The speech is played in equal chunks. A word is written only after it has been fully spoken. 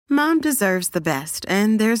Mom deserves the best,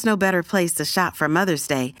 and there's no better place to shop for Mother's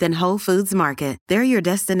Day than Whole Foods Market. They're your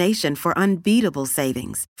destination for unbeatable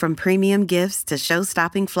savings, from premium gifts to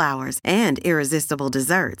show-stopping flowers and irresistible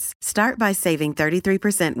desserts. Start by saving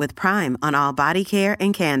 33% with Prime on all body care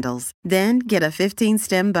and candles. Then get a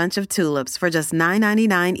 15-stem bunch of tulips for just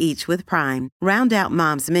 $9.99 each with Prime. Round out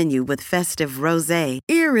Mom's menu with festive rosé,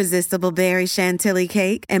 irresistible berry chantilly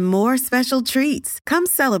cake, and more special treats. Come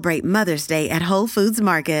celebrate Mother's Day at Whole Foods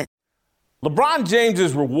Market. LeBron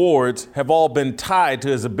James's rewards have all been tied to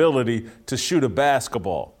his ability to shoot a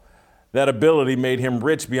basketball. That ability made him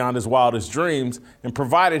rich beyond his wildest dreams and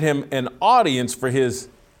provided him an audience for his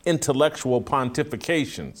intellectual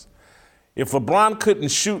pontifications. If LeBron couldn't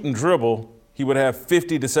shoot and dribble, he would have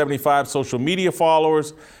 50 to 75 social media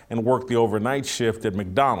followers and work the overnight shift at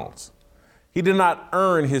McDonald's. He did not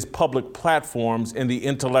earn his public platforms in the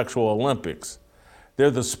intellectual Olympics. They're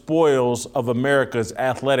the spoils of America's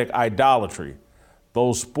athletic idolatry.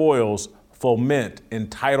 Those spoils foment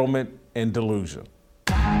entitlement and delusion.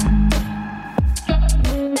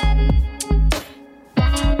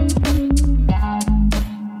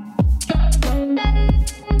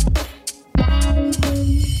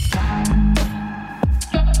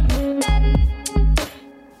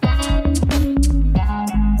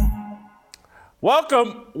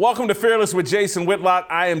 Welcome to Fearless with Jason Whitlock.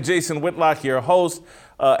 I am Jason Whitlock, your host.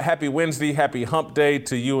 Happy Wednesday, happy hump day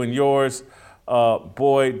to you and yours.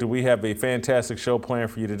 Boy, do we have a fantastic show planned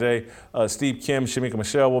for you today. Steve Kim, Shamika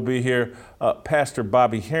Michelle will be here. Pastor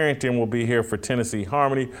Bobby Harrington will be here for Tennessee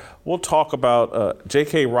Harmony. We'll talk about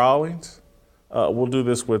J.K. Rowling. We'll do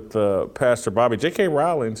this with Pastor Bobby. J.K.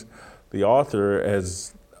 Rowling, the author,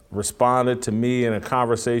 has responded to me in a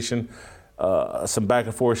conversation, some back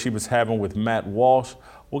and forth she was having with Matt Walsh.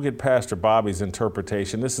 We'll get Pastor Bobby's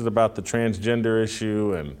interpretation. This is about the transgender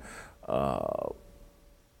issue and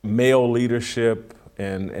male leadership.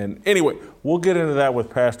 And anyway, we'll get into that with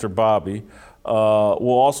Pastor Bobby. We'll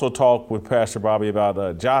also talk with Pastor Bobby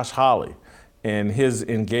about Josh Hawley and his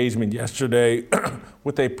engagement yesterday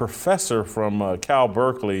with a professor from Cal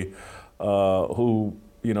Berkeley who,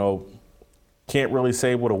 can't really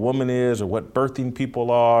say what a woman is or what birthing people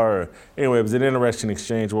are. Anyway, it was an interesting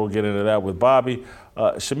exchange. We'll get into that with Bobby.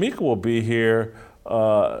 Shamika will be here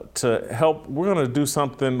to help. We're going to do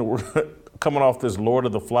something. We're coming off this Lord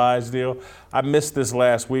of the Flies deal. I missed this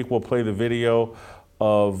last week. We'll play the video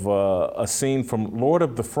of a scene from Lord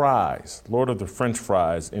of the French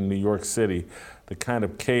Fries in New York City, the kind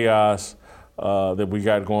of chaos that we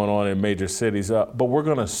got going on in major cities. But we're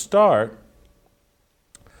going to start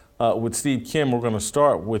with Steve Kim. We're going to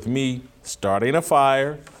start with me starting a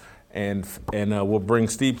fire, and we'll bring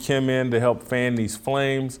Steve Kim in to help fan these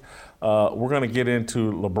flames. We're going to get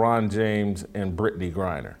into LeBron James and Brittney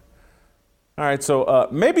Griner. All right, so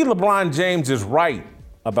maybe LeBron James is right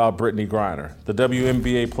about Brittney Griner, the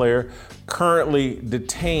WNBA player currently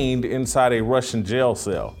detained inside a Russian jail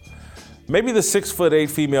cell. Maybe the 6'8"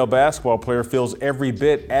 female basketball player feels every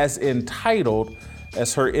bit as entitled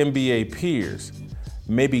as her NBA peers.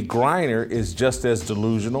 Maybe Griner is just as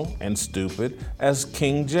delusional and stupid as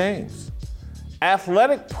King James.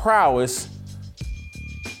 Athletic prowess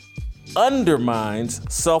undermines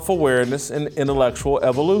self-awareness and intellectual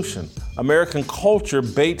evolution. American culture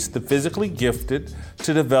baits the physically gifted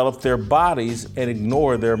to develop their bodies and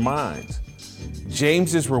ignore their minds.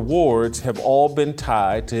 James's rewards have all been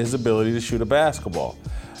tied to his ability to shoot a basketball.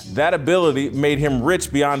 That ability made him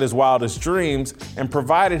rich beyond his wildest dreams and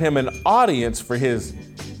provided him an audience for his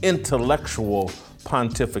intellectual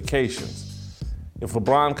pontifications. If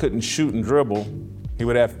LeBron couldn't shoot and dribble, he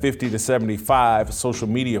would have 50 to 75 social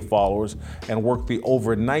media followers and work the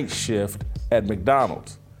overnight shift at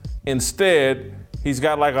McDonald's. Instead, he's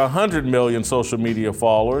got like 100 million social media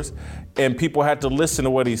followers, and people had to listen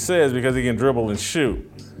to what he says because he can dribble and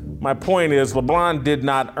shoot. My point is, LeBron did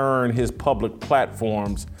not earn his public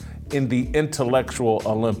platforms in the intellectual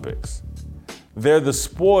Olympics. They're the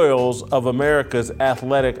spoils of America's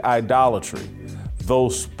athletic idolatry.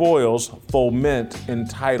 Those spoils foment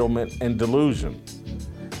entitlement and delusion.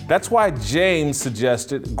 That's why James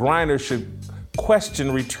suggested Griner should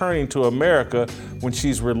question returning to America when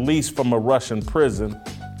she's released from a Russian prison.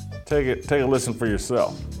 Take a listen for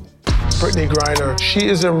yourself. Brittney Griner, she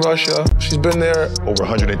is in Russia. She's been there over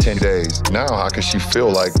 110 days. Now, how can she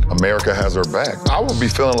feel like America has her back? I would be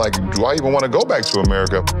feeling like, do I even want to go back to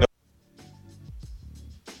America?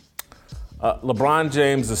 LeBron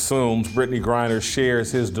James assumes Brittney Griner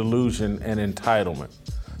shares his delusion and entitlement.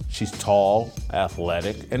 She's tall,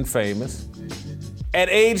 athletic, and famous. At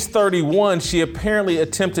age 31, she apparently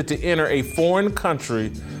attempted to enter a foreign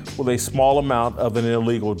country with a small amount of an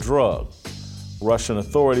illegal drug. Russian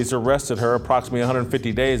authorities arrested her approximately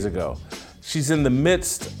 150 days ago. She's in the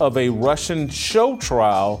midst of a Russian show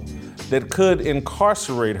trial that could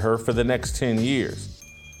incarcerate her for the next 10 years.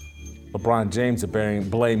 LeBron James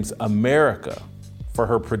blames America for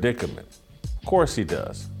her predicament. Of course he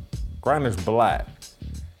does. Griner's black.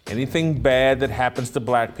 Anything bad that happens to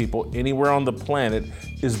black people anywhere on the planet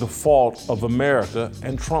is the fault of America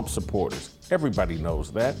and Trump supporters. Everybody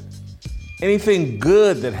knows that. Anything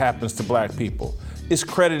good that happens to black people is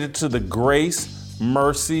credited to the grace,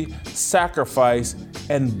 mercy, sacrifice,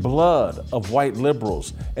 and blood of white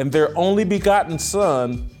liberals and their only begotten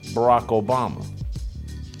son, Barack Obama.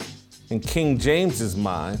 In King James's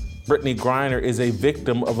mind, Brittney Griner is a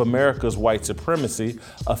victim of America's white supremacy,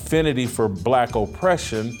 affinity for black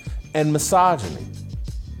oppression, and misogyny.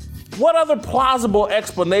 What other plausible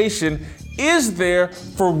explanation is there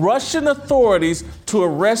for Russian authorities to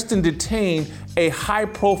arrest and detain a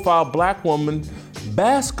high-profile black woman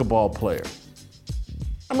basketball player?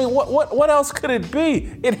 I mean, what else could it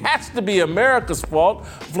be? It has to be America's fault.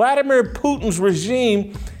 Vladimir Putin's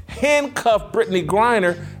regime handcuffed Brittney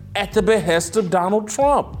Griner at the behest of Donald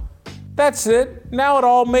Trump. That's it. Now it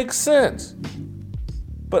all makes sense.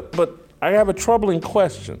 But I have a troubling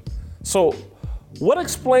question. So, what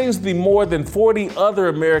explains the more than 40 other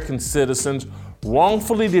American citizens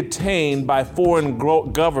wrongfully detained by foreign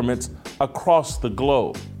governments across the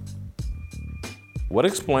globe? What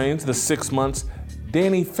explains the 6 months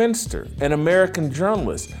Danny Fenster, an American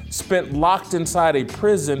journalist, spent locked inside a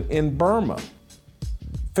prison in Burma?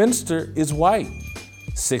 Fenster is white.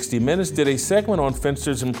 60 Minutes did a segment on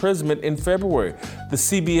Fenster's imprisonment in February. The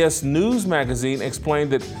CBS News magazine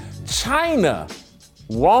explained that China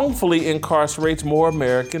wrongfully incarcerates more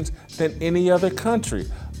Americans than any other country.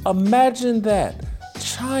 Imagine that,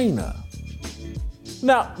 China.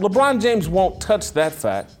 Now, LeBron James won't touch that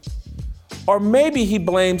fact. Or maybe he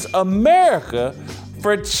blames America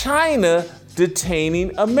for China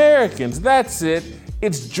detaining Americans. That's it.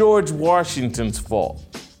 It's George Washington's fault.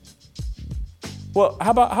 Well,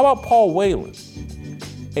 how about Paul Whelan,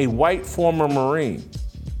 a white former Marine?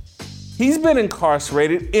 He's been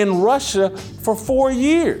incarcerated in Russia for 4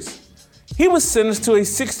 years. He was sentenced to a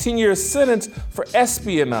 16-year sentence for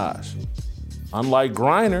espionage. Unlike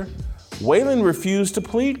Griner, Whelan refused to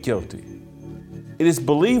plead guilty. It is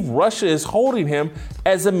believed Russia is holding him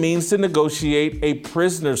as a means to negotiate a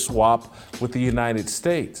prisoner swap with the United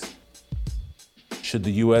States. Should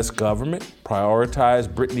the U.S. government prioritize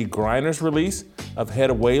Brittney Griner's release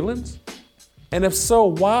ahead of Whelan's? And if so,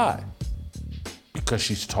 why? Because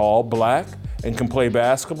she's tall, black, and can play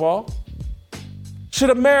basketball? Should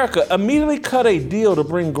America immediately cut a deal to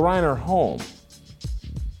bring Griner home?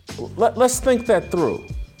 Let's think that through,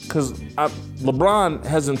 because LeBron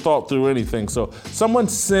hasn't thought through anything. So someone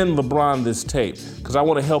send LeBron this tape, because I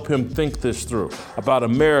want to help him think this through about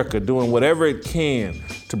America doing whatever it can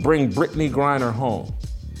to bring Brittney Griner home.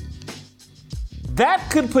 That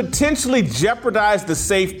could potentially jeopardize the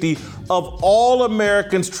safety of all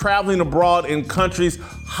Americans traveling abroad in countries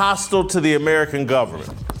hostile to the American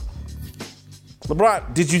government.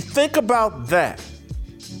 LeBron, did you think about that?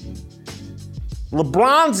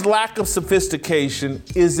 LeBron's lack of sophistication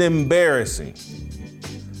is embarrassing.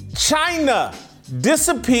 China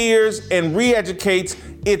disappears and re-educates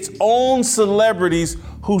its own celebrities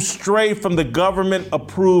who stray from the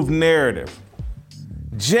government-approved narrative.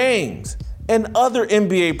 James and other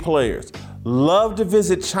NBA players love to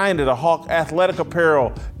visit China to hawk athletic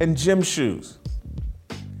apparel and gym shoes.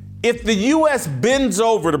 If the U.S. bends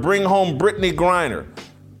over to bring home Brittney Griner,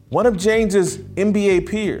 one of James's NBA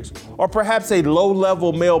peers, or perhaps a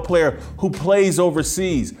low-level male player who plays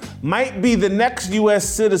overseas, might be the next U.S.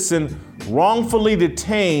 citizen wrongfully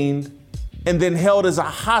detained and then held as a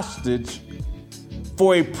hostage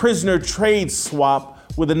for a prisoner trade swap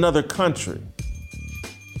with another country.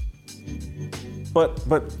 But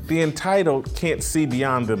the entitled can't see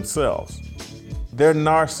beyond themselves. They're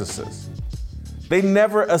narcissists. They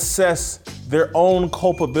never assess their own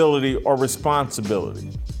culpability or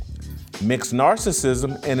responsibility. Mix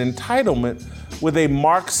narcissism and entitlement with a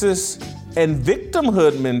Marxist and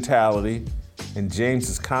victimhood mentality, and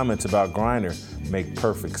James's comments about Griner make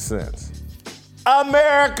perfect sense.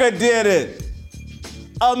 America did it!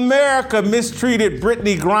 America mistreated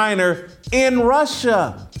Brittney Griner in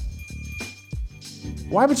Russia.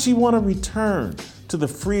 Why would she want to return to the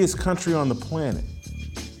freest country on the planet?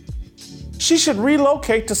 She should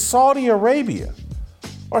relocate to Saudi Arabia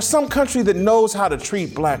or some country that knows how to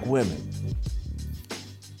treat black women.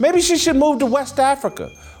 Maybe she should move to West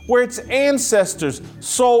Africa, where its ancestors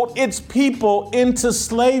sold its people into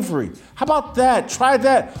slavery. How about that? Try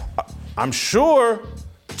that. I'm sure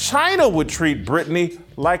China would treat Brittney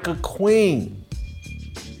like a queen.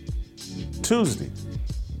 Tuesday,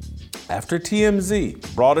 after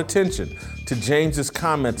TMZ brought attention to James's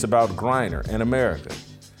comments about Griner and America,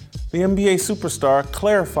 the NBA superstar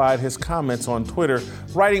clarified his comments on Twitter,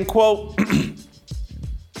 writing, quote,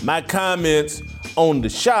 "My comments on the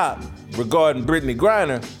shop regarding Brittney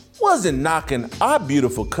Griner wasn't knocking our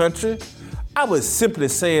beautiful country. I was simply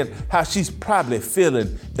saying how she's probably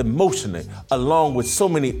feeling emotionally, along with so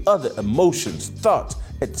many other emotions, thoughts,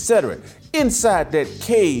 etc. inside that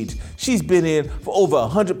cage she's been in for over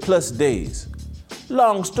 100+ days.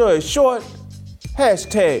 Long story short,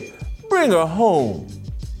 hashtag bring her home."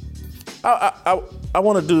 I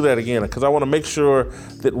want to do that again because I want to make sure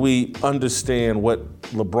that we understand what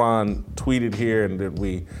LeBron tweeted here and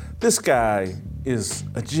that this guy is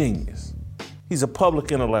a genius. He's a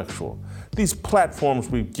public intellectual. These platforms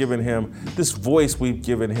we've given him, this voice we've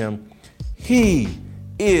given him, he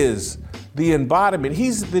is the embodiment.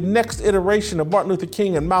 He's the next iteration of Martin Luther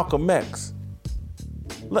King and Malcolm X.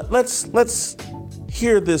 Let's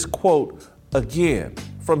hear this quote again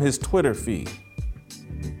from his Twitter feed.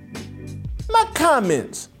 "My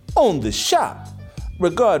comments on the shop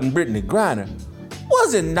regarding Brittney Griner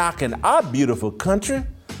wasn't knocking our beautiful country.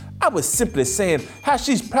 I was simply saying how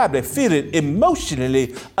she's probably feeling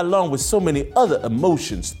emotionally, along with so many other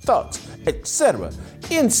emotions, thoughts, etc.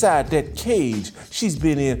 inside that cage she's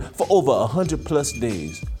been in for over 100+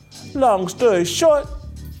 days. Long story short,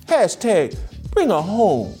 hashtag bring her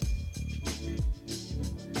home."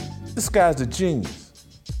 This guy's a genius.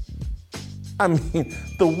 I mean,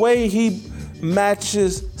 the way he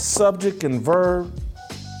matches subject and verb.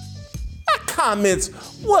 "My comments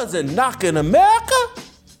wasn't knocking America.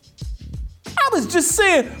 I was just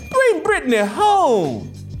saying, bring Brittney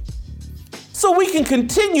home so we can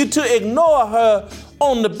continue to ignore her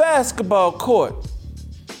on the basketball court.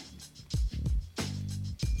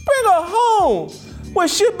 Bring her home where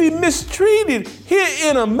she'll be mistreated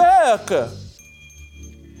here in America.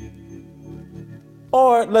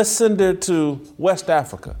 Or let's send her to West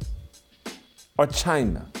Africa, or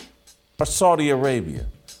China, or Saudi Arabia,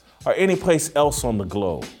 or any place else on the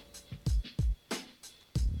globe.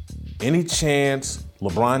 Any chance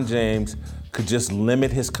LeBron James could just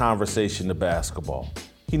limit his conversation to basketball?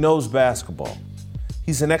 He knows basketball.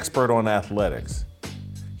 He's an expert on athletics.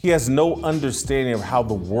 He has no understanding of how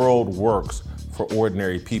the world works for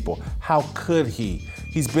ordinary people. How could he?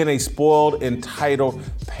 He's been a spoiled, entitled,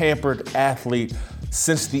 pampered athlete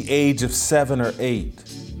since the age of 7 or 8.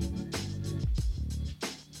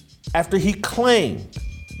 After he claimed,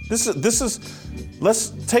 let's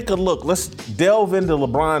take a look. Let's delve into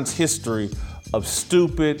LeBron's history of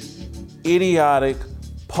stupid, idiotic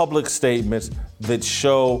public statements that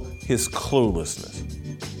show his cluelessness.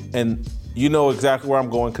 And you know exactly where I'm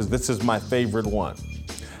going because this is my favorite one.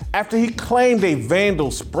 After he claimed a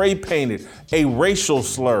vandal spray painted a racial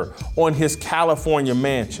slur on his California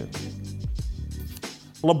mansion,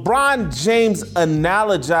 LeBron James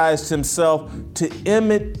analogized himself to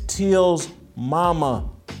Emmett Till's mama.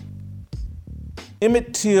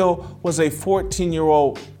 Emmett Till was a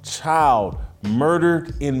 14-year-old child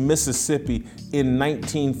murdered in Mississippi in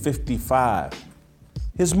 1955.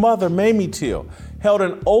 His mother, Mamie Till, held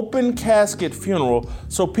an open casket funeral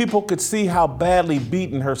so people could see how badly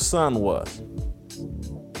beaten her son was.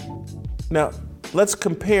 Now, let's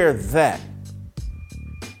compare that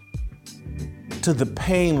to the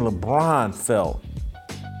pain LeBron felt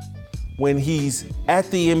when he's at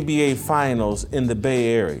the NBA Finals in the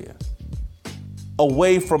Bay Area,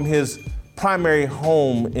 away from his primary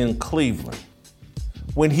home in Cleveland,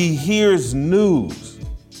 when he hears news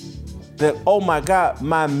that, oh my God,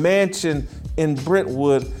 my mansion in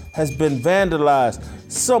Brentwood has been vandalized.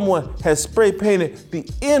 Someone has spray painted the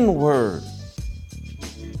N-word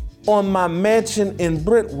on my mansion in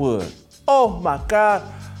Brentwood. Oh my God,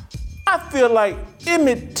 I feel like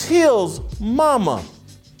Emmett Till's mama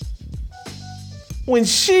when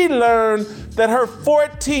she learned that her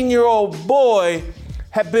 14-year-old boy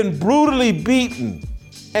had been brutally beaten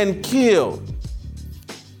and killed.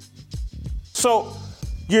 So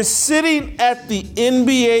you're sitting at the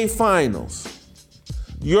NBA Finals.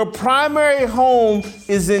 Your primary home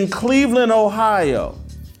is in Cleveland, Ohio.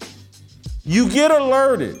 You get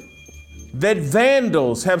alerted that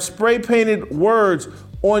vandals have spray painted words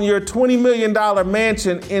on your $20 million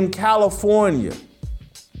mansion in California.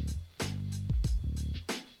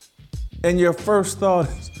 And your first thought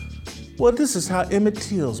is, well, this is how Emmett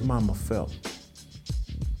Till's mama felt.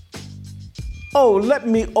 oh, let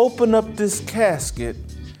me open up this casket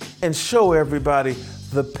and show everybody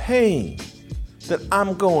the pain that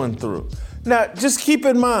I'm going through. Now, just keep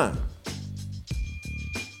in mind,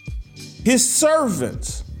 his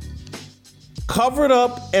servants covered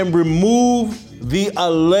up and removed the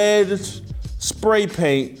alleged spray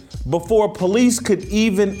paint before police could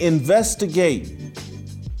even investigate.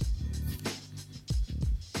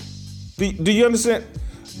 Do you understand?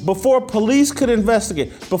 Before police could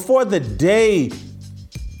investigate, before the day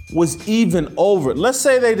was even over, let's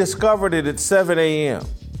say they discovered it at 7 a.m.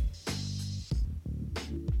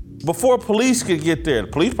 Before police could get there, the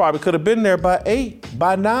police probably could have been there by 8,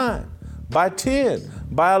 by 9, by 10,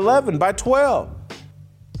 by 11, by 12.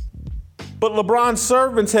 But LeBron's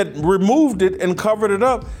servants had removed it and covered it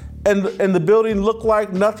up, and the building looked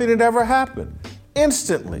like nothing had ever happened.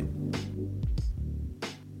 Instantly.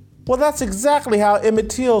 Well, that's exactly how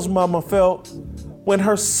Emmett Till's mama felt when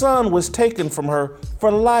her son was taken from her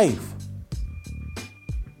for life.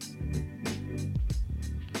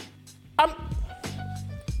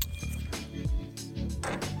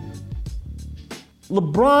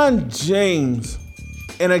 LeBron James,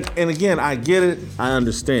 and again, I get it, I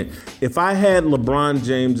understand. If I had LeBron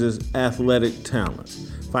James's athletic talent,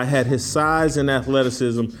 if I had his size and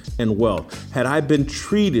athleticism and wealth, had I been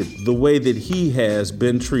treated the way that he has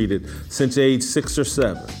been treated since age 6 or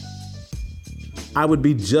 7, I would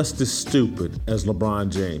be just as stupid as LeBron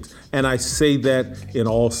James. And I say that in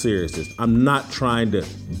all seriousness. I'm not trying to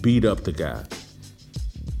beat up the guy.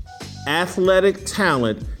 Athletic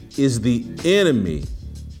talent is the enemy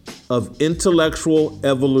of intellectual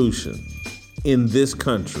evolution in this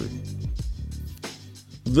country.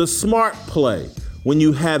 The smart play, when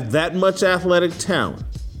you have that much athletic talent,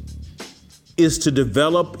 is to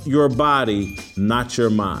develop your body, not your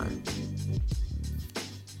mind.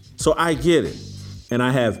 So I get it. And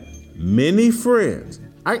I have many friends.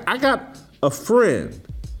 I got a friend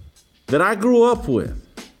that I grew up with,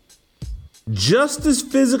 just as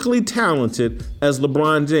physically talented as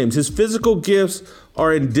LeBron James. His physical gifts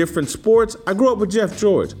are in different sports. I grew up with Jeff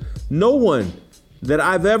George. No one that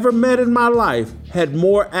I've ever met in my life had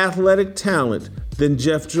more athletic talent than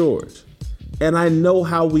Jeff George. And I know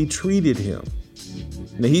how we treated him.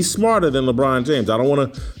 Now, he's smarter than LeBron James. I don't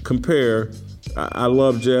want to compare. I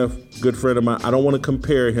love Jeff, good friend of mine. I don't want to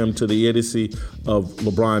compare him to the idiocy of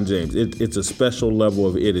LeBron James. It's a special level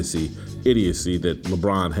of idiocy that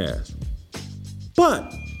LeBron has.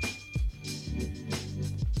 But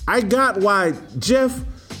I got why Jeff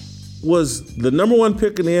was the number 1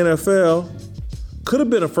 pick in the NFL, could have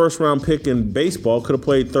been a first-round pick in baseball, could have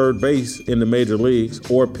played third base in the major leagues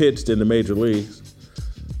or pitched in the major leagues,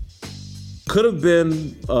 could have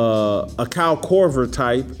been a Kyle Korver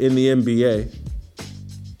type in the NBA.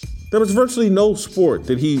 There was virtually no sport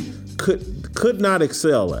that he could not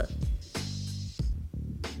excel at.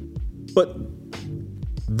 But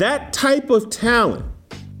that type of talent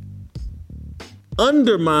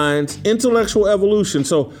undermines intellectual evolution.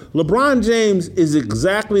 So LeBron James is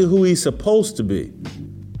exactly who he's supposed to be.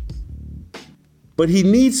 But he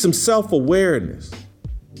needs some self-awareness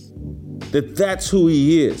that that's who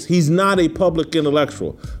he is. He's not a public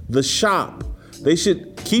intellectual. The shop, they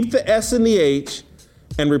should keep the S and the H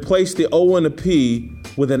and replace the O and the P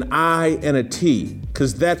with an I and a T,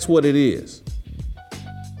 because that's what it is.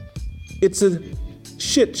 It's a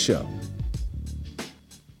shit show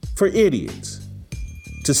for idiots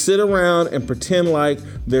to sit around and pretend like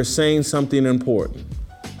they're saying something important.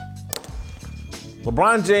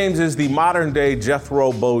 LeBron James is the modern day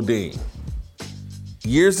Jethro Bodine.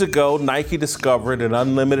 Years ago, Nike discovered an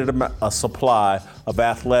unlimited supply of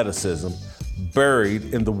athleticism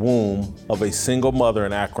buried in the womb of a single mother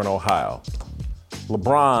in Akron, Ohio.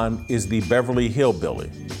 LeBron is the Beverly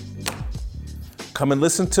Hillbilly. Come and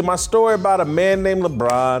listen to my story about a man named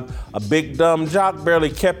LeBron. A big dumb jock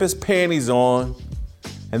barely kept his panties on.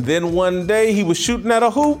 And then one day he was shooting at a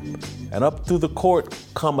hoop, and up through the court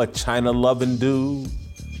come a China-loving dude.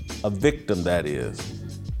 A victim, that is.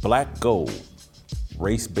 Black gold,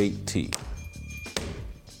 race bait tee.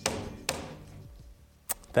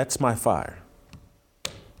 That's my fire.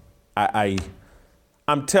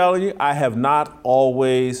 I'm telling you, I have not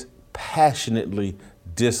always passionately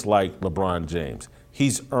disliked LeBron James.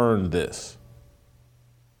 He's earned this.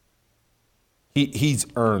 He's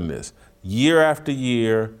earned this. Year after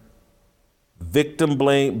year, victim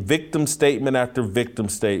statement after victim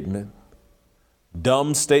statement,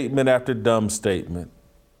 dumb statement after dumb statement,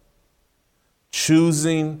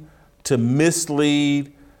 choosing to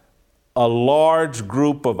mislead a large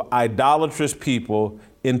group of idolatrous people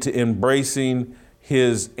into embracing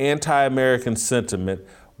his anti-American sentiment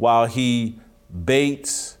while he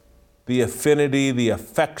baits the affinity, the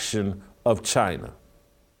affection of China.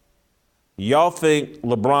 Y'all think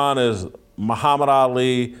LeBron is Muhammad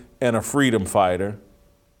Ali and a freedom fighter.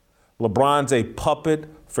 LeBron's a puppet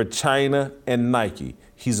for China and Nike.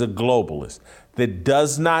 He's a globalist that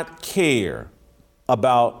does not care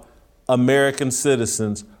about American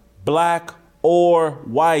citizens, black or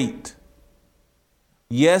white.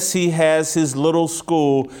 Yes, he has his little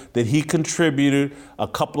school that he contributed a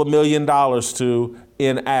couple of $1 million to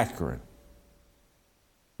in Akron.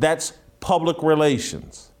 That's public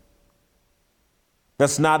relations.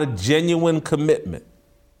 That's not a genuine commitment.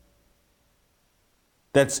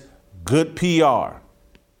 That's good PR.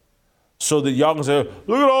 So that y'all can say,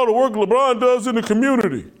 look at all the work LeBron does in the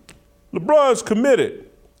community. LeBron's committed.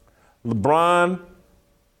 LeBron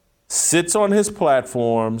sits on his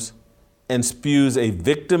platforms and spews a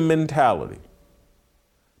victim mentality,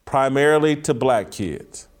 primarily to black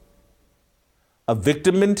kids. A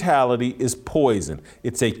victim mentality is poison.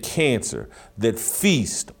 It's a cancer that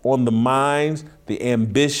feasts on the minds, the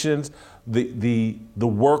ambitions, the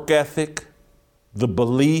work ethic, the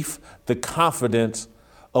belief, the confidence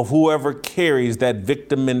of whoever carries that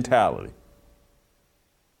victim mentality.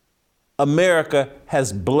 America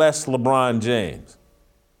has blessed LeBron James.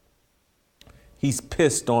 He's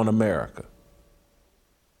pissed on America.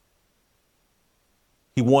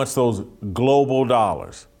 He wants those global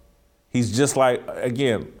dollars. He's just like,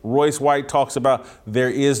 again, Royce White talks about there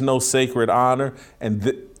is no sacred honor, and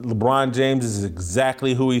LeBron James is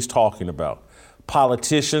exactly who he's talking about.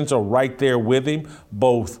 Politicians are right there with him,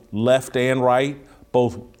 both left and right,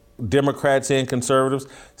 both Democrats and conservatives,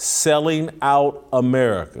 selling out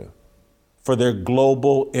America for their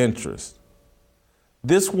global interests.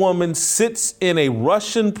 This woman sits in a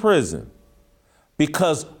Russian prison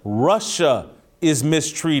because Russia is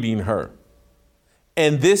mistreating her.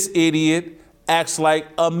 And this idiot acts like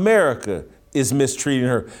America is mistreating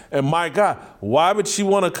her. And my God, why would she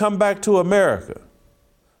want to come back to America?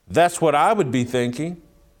 That's what I would be thinking.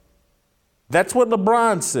 That's what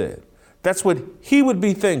LeBron said. That's what he would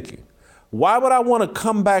be thinking. Why would I want to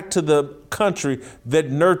come back to the country that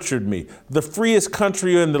nurtured me, the freest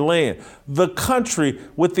country in the land, the country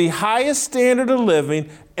with the highest standard of living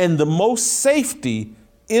and the most safety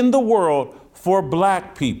in the world for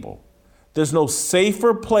black people? There's no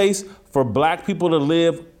safer place for black people to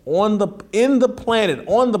live on the planet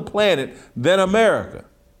than America.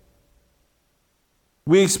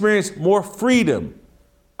 We experience more freedom,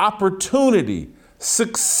 opportunity,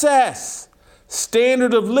 success,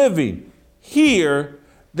 standard of living here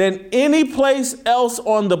than any place else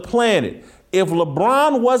on the planet. If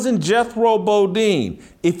LeBron wasn't Jethro Bodine,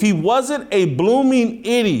 if he wasn't a blooming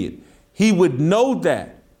idiot, he would know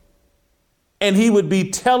that. And he would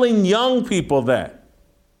be telling young people that.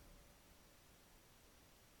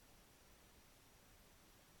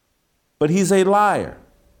 But he's a liar.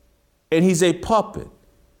 And he's a puppet.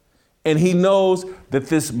 And he knows that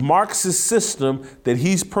this Marxist system that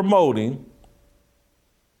he's promoting,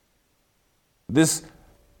 this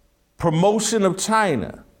promotion of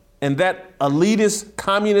China and that elitist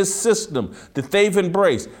communist system that they've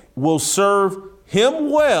embraced will serve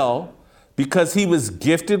him well because he was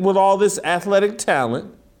gifted with all this athletic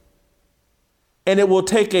talent, and it will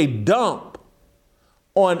take a dump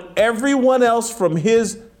on everyone else from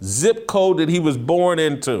his zip code that he was born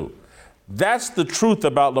into. That's the truth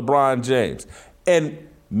about LeBron James. And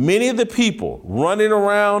many of the people running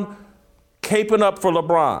around caping up for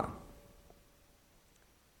LeBron,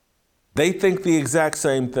 they think the exact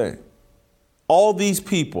same thing. All these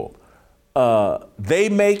people, they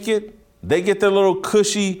make it, they get their little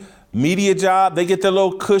cushy media job, they get their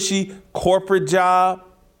little cushy corporate job,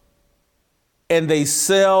 and they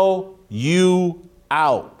sell you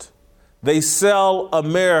out. They sell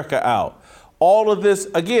America out. All of this,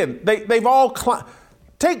 again, they've all,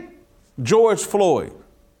 take George Floyd.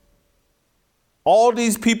 All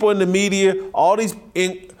these people in the media, all these,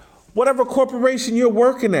 in whatever corporation you're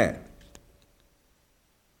working at,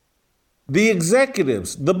 the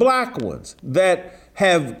executives, the black ones that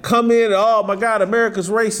have come in, oh my God, America's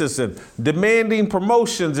racist and demanding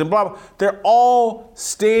promotions and blah, blah. They're all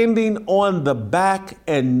standing on the back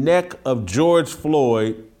and neck of George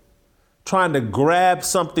Floyd, trying to grab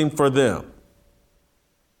something for them.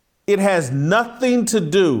 It has nothing to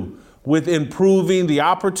do with improving the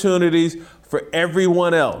opportunities for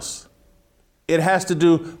everyone else. It has to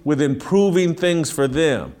do with improving things for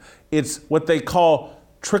them. It's what they call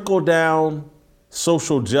trickle-down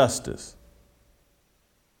social justice.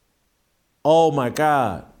 Oh my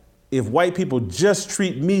God, if white people just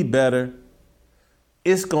treat me better,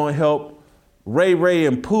 it's gonna help Ray Ray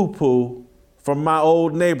and Poo Poo from my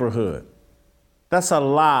old neighborhood. That's a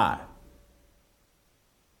lie.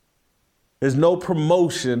 There's no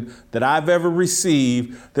promotion that I've ever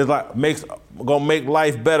received that gonna make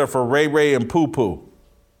life better for Ray Ray and Poo Poo.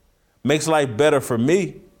 Makes life better for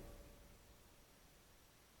me.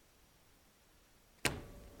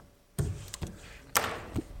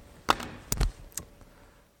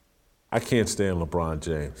 I can't stand LeBron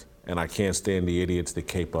James, and I can't stand the idiots that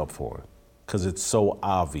cape up for him, because it's so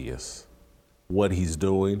obvious what he's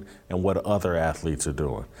doing and what other athletes are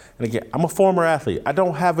doing. And again, I'm a former athlete. I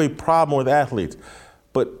don't have a problem with athletes,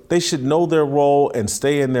 but they should know their role and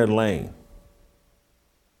stay in their lane.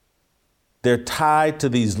 They're tied to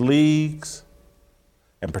these leagues,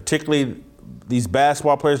 and particularly these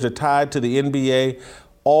basketball players, they're tied to the NBA.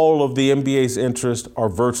 All of the NBA's interests are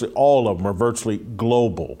all of them are virtually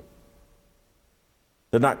global.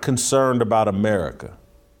 They're not concerned about America.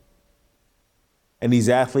 And these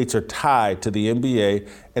athletes are tied to the NBA,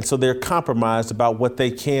 and so they're compromised about what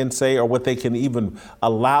they can say or what they can even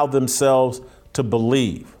allow themselves to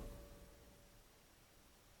believe.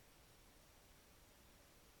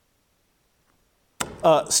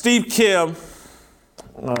 Steve Kim,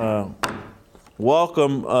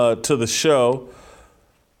 welcome to the show.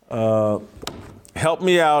 Help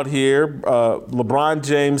me out here. LeBron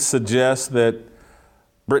James suggests that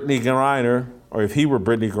Brittney Griner, or if he were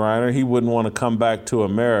Brittney Griner, he wouldn't want to come back to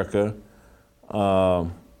America.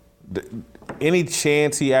 Any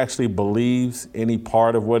chance he actually believes any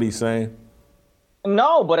part of what he's saying?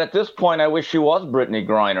 No, but at this point, I wish he was Brittney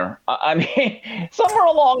Griner. I mean, somewhere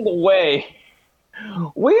along the way,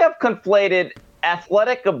 we have conflated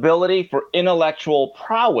athletic ability for intellectual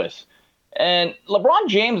prowess. And LeBron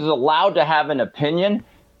James is allowed to have an opinion,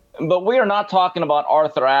 but we are not talking about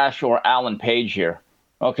Arthur Ashe or Alan Page here.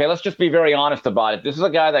 Okay, let's just be very honest about it. This is a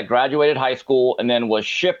guy that graduated high school and then was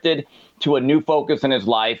shifted to a new focus in his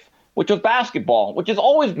life, which was basketball, which has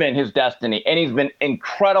always been his destiny, and he's been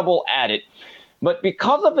incredible at it. But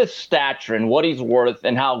because of his stature and what he's worth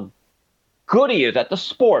and how good he is at the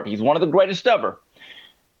sport, he's one of the greatest ever,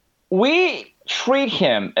 we treat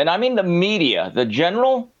him, and I mean the media, the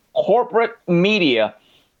general corporate media,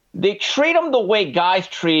 they treat him the way guys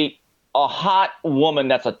treat a hot woman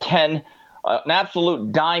that's a 10, an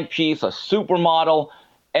absolute dime piece, a supermodel,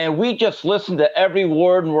 and we just listen to every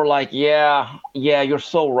word and we're like, yeah, you're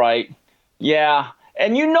so right. Yeah.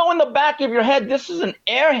 And you know in the back of your head, this is an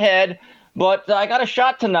airhead, but I got a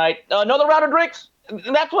shot tonight. Another round of drinks.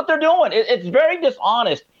 That's what they're doing. It's very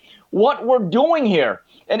dishonest what we're doing here.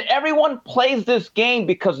 And everyone plays this game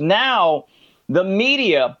because now the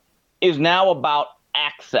media is now about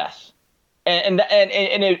access. And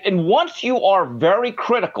once you are very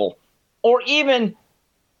critical, or even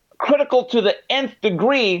critical to the nth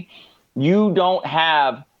degree, you don't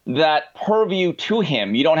have that purview to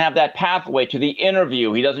him. You don't have that pathway to the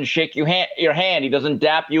interview. He doesn't shake your hand. He doesn't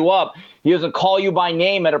dap you up. He doesn't call you by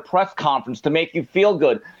name at a press conference to make you feel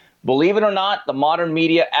good. Believe it or not, the modern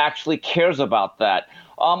media actually cares about that.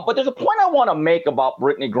 But there's a point I want to make about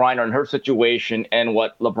Brittney Griner and her situation and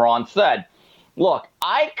what LeBron said. Look,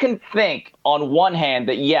 I can think on one hand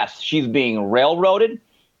that, yes, she's being railroaded.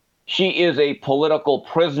 She is a political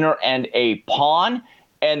prisoner and a pawn,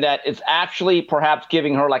 and that it's actually perhaps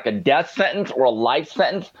giving her like a death sentence or a life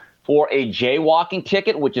sentence for a jaywalking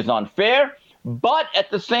ticket, which is unfair. But at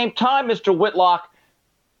the same time, Mr. Whitlock,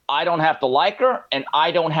 I don't have to like her, and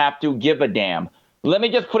I don't have to give a damn. Let me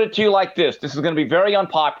just put it to you like this. This is going to be very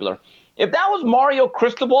unpopular. If that was Mario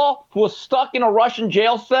Cristobal, who was stuck in a Russian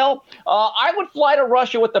jail cell, I would fly to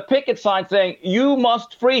Russia with a picket sign saying, "You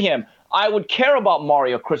must free him." I would care about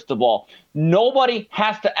Mario Cristobal. Nobody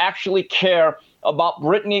has to actually care about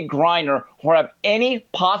Brittney Griner or have any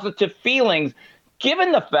positive feelings,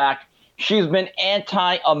 given the fact she's been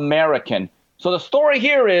anti-American. So the story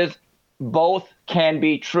here is both can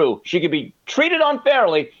be true. She could be treated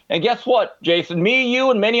unfairly. And guess what, Jason? Me,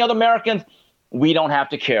 you, and many other Americans, we don't have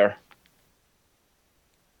to care.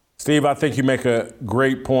 Steve, I think you make a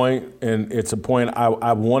great point, and it's a point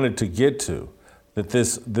I wanted to get to. That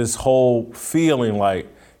this whole feeling like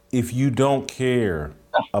if you don't care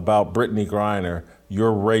about Brittney Griner,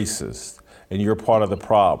 you're racist and you're part of the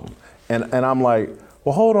problem. And I'm like,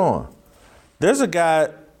 well, hold on. There's a guy,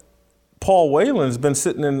 Paul Whelan's been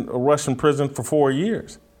sitting in a Russian prison for 4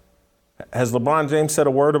 years. Has LeBron James said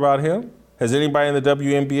a word about him? Has anybody in the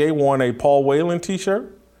WNBA worn a Paul Whelan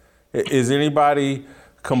t-shirt? Is anybody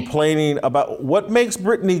complaining about what makes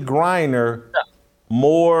Brittney Griner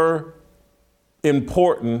more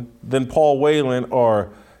important than Paul Whelan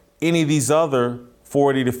or any of these other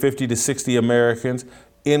 40 to 50 to 60 Americans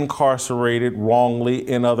incarcerated wrongly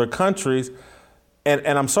in other countries? And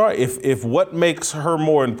I'm sorry, if what makes her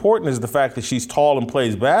more important is the fact that she's tall and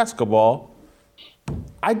plays basketball,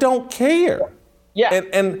 I don't care. Yeah.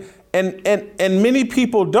 And many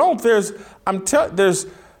people don't. There's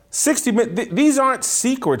 60. These aren't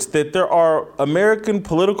secrets that there are American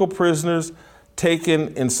political prisoners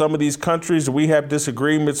taken in some of these countries we have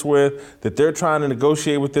disagreements with, that they're trying to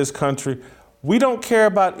negotiate with this country. We don't care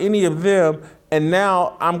about any of them. And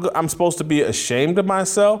now I'm supposed to be ashamed of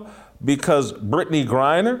myself because Brittney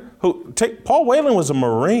Griner, Paul Whelan was a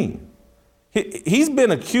Marine. He's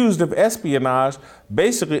been accused of espionage,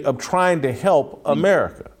 basically of trying to help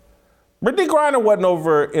America. Brittney Griner wasn't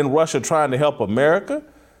over in Russia trying to help America.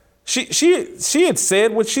 She had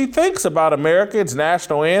said what she thinks about America, its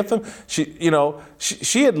national anthem.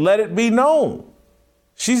 She had let it be known.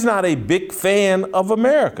 She's not a big fan of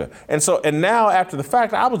America. And now after the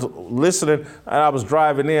fact, I was listening, and I was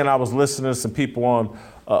driving in, I was listening to some people on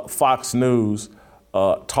Fox News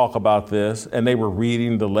talk about this, and they were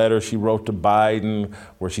reading the letter she wrote to Biden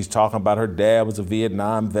where she's talking about her dad was a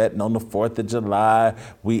Vietnam vet, and on the 4th of July,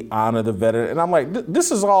 we honor the veteran. And I'm like,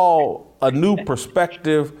 this is all a new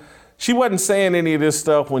perspective. She wasn't saying any of this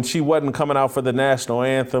stuff when she wasn't coming out for the national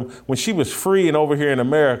anthem. When she was free and over here in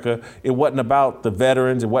America, it wasn't about the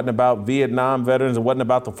veterans. It wasn't about Vietnam veterans. It wasn't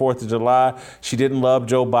about the 4th of July. She didn't love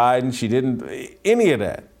Joe Biden. She didn't, any of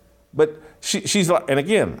that. But she's like, and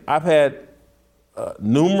again, I've had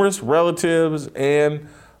numerous relatives and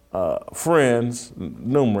friends,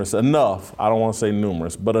 enough, I don't want to say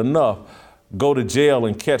numerous, but enough, go to jail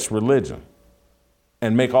and catch religion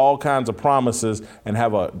and make all kinds of promises and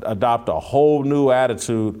adopt a whole new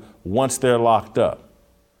attitude once they're locked up.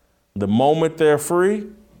 The moment they're free,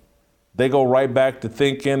 they go right back to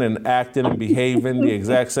thinking and acting and behaving the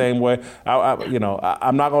exact same way.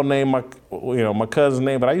 I'm not gonna name my cousin's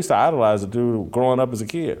name, but I used to idolize the dude growing up as a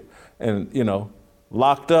kid, and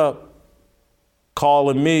locked up,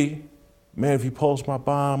 calling me, man, if you post my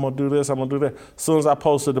bond, I'm gonna do this, I'm gonna do that. As soon as I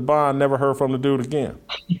posted the bond, never heard from the dude again.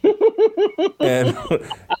 And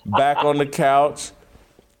back on the couch,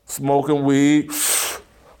 smoking weed.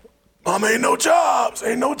 Mom, ain't no jobs.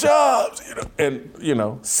 And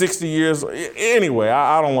 60 years. Anyway,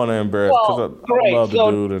 I don't want to embarrass because I love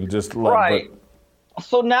the dude and just love. Right.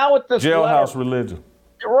 So now with this jailhouse religion.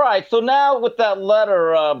 Right. So now with that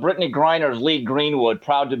letter, Brittney Griner's Lee Greenwood,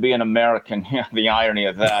 proud to be an American. The irony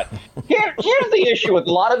of that. Here's the issue with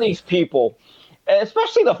a lot of these people,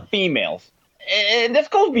 especially the females. And this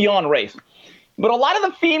goes beyond race. But a lot of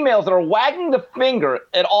the females that are wagging the finger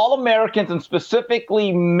at all Americans and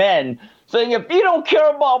specifically men, saying, if you don't care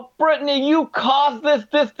about Brittney, you caused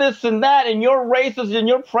this, and that, and you're racist and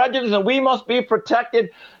you're prejudiced, and we must be protected.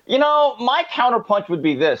 My counterpunch would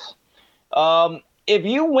be this. If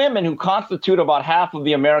you women who constitute about half of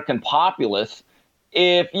the American populace,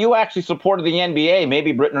 if you actually supported the NBA,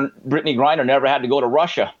 maybe Brittney Griner never had to go to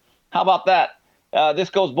Russia. How about that? This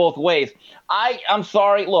goes both ways. I'm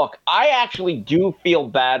sorry. Look, I actually do feel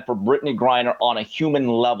bad for Brittney Griner on a human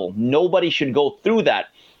level. Nobody should go through that.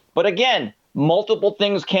 But again, multiple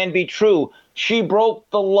things can be true. She broke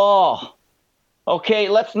the law. Okay,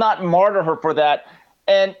 let's not martyr her for that.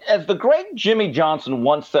 And as the great Jimmy Johnson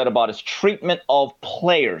once said about his treatment of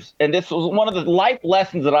players, and this was one of the life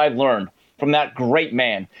lessons that I've learned from that great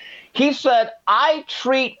man, he said, I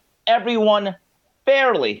treat everyone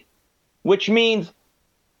fairly, which means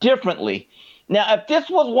differently. Now, if this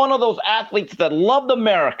was one of those athletes that loved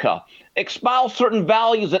America, espoused certain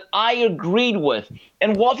values that I agreed with,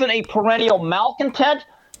 and wasn't a perennial malcontent,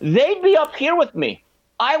 they'd be up here with me.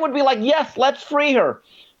 I would be like, yes, let's free her.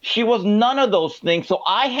 She was none of those things, so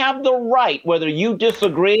I have the right, whether you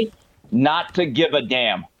disagree, not to give a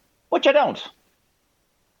damn, which I don't.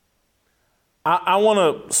 I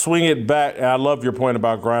want to swing it back, and I love your point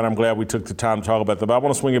about Griner. I'm glad we took the time to talk about that, but I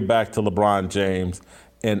want to swing it back to LeBron James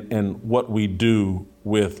and what we do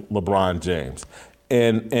with LeBron James.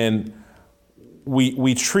 And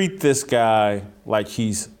we treat this guy like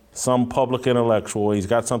he's some public intellectual. He's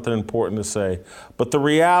got something important to say. But the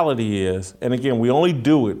reality is, and again, we only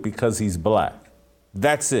do it because he's black.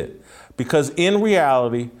 That's it. Because in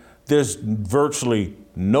reality, there's virtually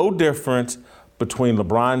no difference between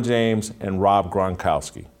LeBron James and Rob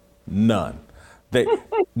Gronkowski. None.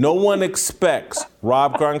 No one expects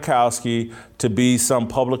Rob Gronkowski to be some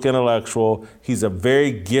public intellectual. He's a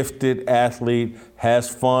very gifted athlete, has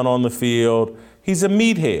fun on the field. He's a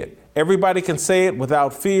meathead. Everybody can say it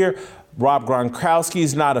without fear. Rob Gronkowski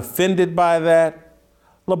is not offended by that.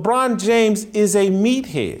 LeBron James is a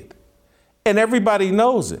meathead, and everybody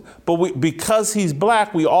knows it. But because he's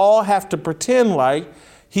black, we all have to pretend like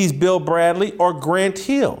he's Bill Bradley or Grant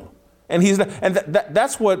Hill. And he's not, and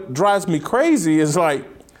that's what drives me crazy is like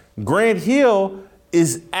Grant Hill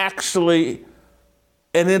is actually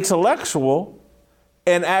an intellectual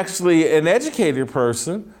and actually an educated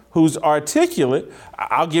person who's articulate.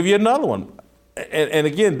 I'll give you another one. And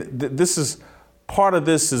again, this is part of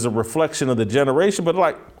this is a reflection of the generation, but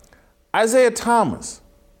like Isaiah Thomas.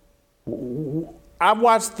 I've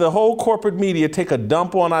watched the whole corporate media take a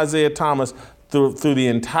dump on Isaiah Thomas through the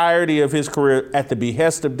entirety of his career at the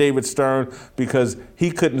behest of David Stern because he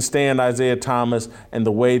couldn't stand Isaiah Thomas and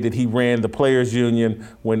the way that he ran the Players Union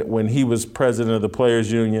when he was president of the Players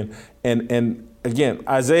Union. And again,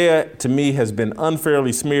 Isaiah, to me, has been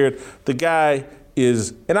unfairly smeared. The guy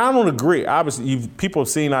is, and I don't agree. Obviously, people have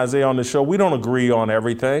seen Isaiah on the show. We don't agree on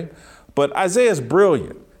everything, but Isaiah's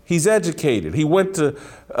brilliant. He's educated. He went to,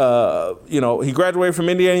 he graduated from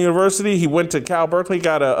Indiana University. He went to Cal Berkeley,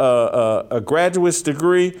 got a graduate's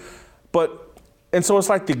degree. And so it's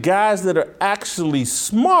like the guys that are actually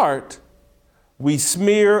smart, we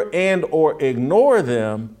smear and or ignore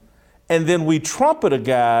them, and then we trumpet a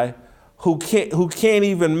guy who can't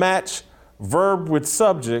even match verb with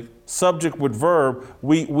subject with verb.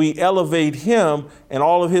 We elevate him and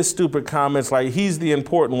all of his stupid comments like he's the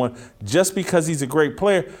important one just because he's a great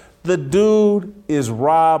player. The dude is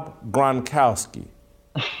Rob Gronkowski.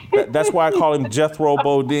 That's why I call him Jethro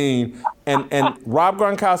Bodine. And Rob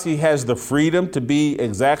Gronkowski has the freedom to be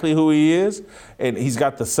exactly who he is. And he's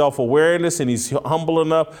got the self-awareness and he's humble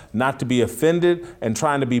enough not to be offended and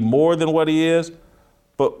trying to be more than what he is.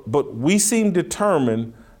 But we seem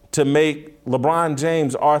determined to make LeBron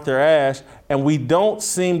James Arthur Ashe, and we don't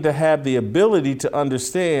seem to have the ability to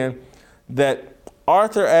understand that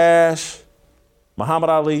Arthur Ashe, Muhammad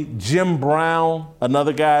Ali, Jim Brown,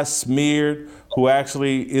 another guy smeared who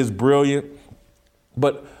actually is brilliant.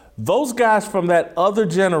 But those guys from that other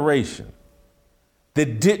generation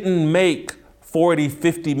that didn't make $40,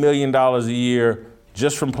 $50 million a year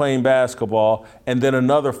just from playing basketball, and then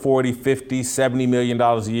another $40, $50, $70 million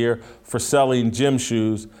a year for selling gym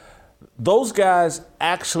shoes, those guys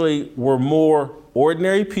actually were more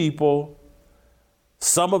ordinary people.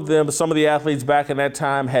 Some of the athletes back in that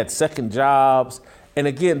time had second jobs. And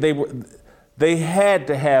again, they had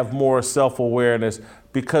to have more self-awareness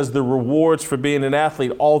because the rewards for being an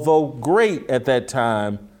athlete, although great at that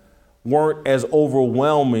time, weren't as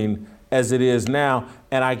overwhelming as it is now.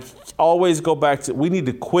 And I always go back to, we need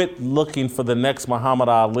to quit looking for the next Muhammad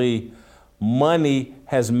Ali. Money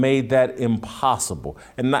has made that impossible.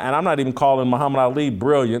 And I'm not even calling Muhammad Ali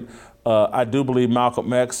brilliant. I do believe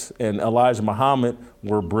Malcolm X and Elijah Muhammad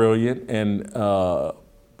were brilliant and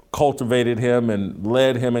cultivated him and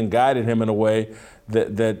led him and guided him in a way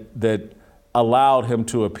that allowed him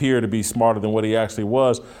to appear to be smarter than what he actually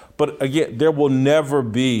was. But again, there will never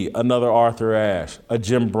be another Arthur Ashe, a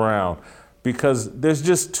Jim Brown, because there's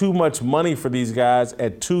just too much money for these guys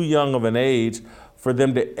at too young of an age for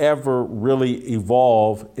them to ever really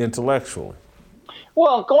evolve intellectually.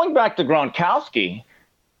 Well, going back to Gronkowski,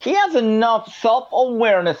 he has enough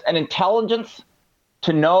self-awareness and intelligence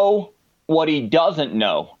to know what he doesn't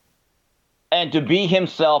know and to be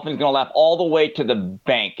himself, and he's going to laugh all the way to the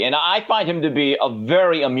bank. And I find him to be a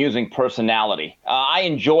very amusing personality. I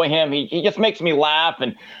enjoy him. He just makes me laugh.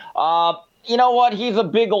 And you know what? He's a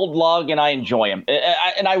big old lug, and I enjoy him.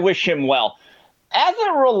 And I wish him well. As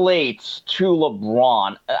it relates to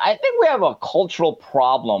LeBron, I think we have a cultural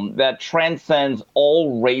problem that transcends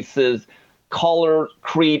all races, color,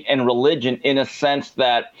 creed, and religion in a sense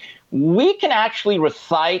that we can actually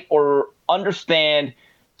recite or understand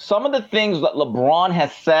some of the things that LeBron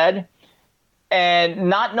has said and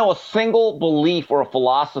not know a single belief or a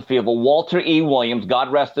philosophy of a Walter E. Williams,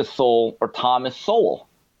 God rest his soul, or Thomas Sowell.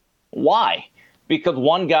 Why? Because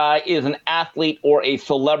one guy is an athlete or a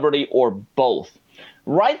celebrity or both.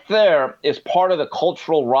 Right there is part of the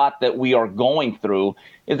cultural rot that we are going through,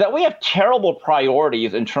 is that we have terrible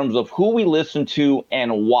priorities in terms of who we listen to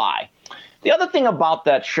and why. The other thing about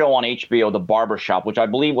that show on HBO, The Barbershop, which I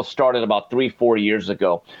believe was started about 3-4 years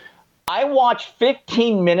ago, I watched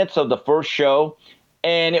 15 minutes of the first show,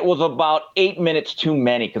 and it was about 8 minutes too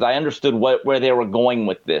many because I understood where they were going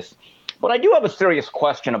with this. But I do have a serious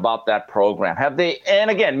question about that program. Have they, and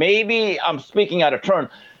again, maybe I'm speaking out of turn,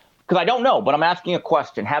 because I don't know, but I'm asking a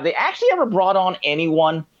question. Have they actually ever brought on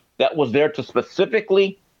anyone that was there to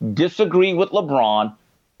specifically disagree with LeBron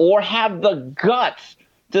or have the guts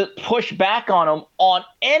to push back on him on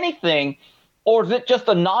anything? Or is it just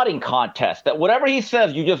a nodding contest that whatever he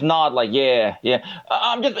says, you just nod like, yeah.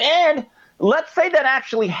 And let's say that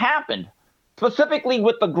actually happened, specifically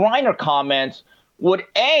with the Griner comments. Would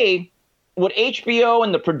A, would HBO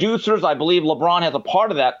and the producers, I believe LeBron has a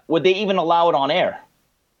part of that, would they even allow it on air?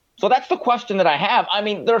 So that's the question that I have. I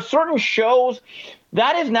mean, there are certain shows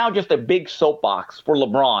that is now just a big soapbox for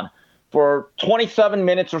LeBron for 27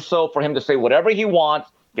 minutes or so for him to say whatever he wants,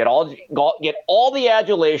 get all the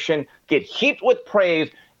adulation, get heaped with praise,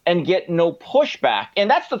 and get no pushback. And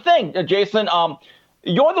that's the thing, Jason.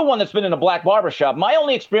 You're the one that's been in a black barbershop. My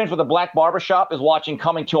only experience with a black barbershop is watching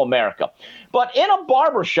Coming to America. But in a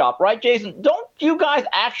barbershop, right, Jason, don't you guys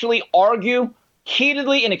actually argue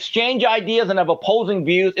heatedly and exchange ideas and have opposing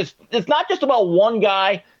views? It's not just about one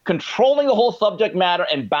guy controlling the whole subject matter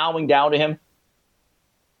and bowing down to him.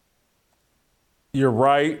 You're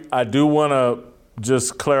right. I do want to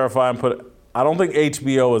just clarify and I don't think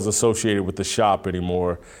HBO is associated with the shop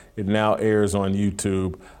anymore. It now airs on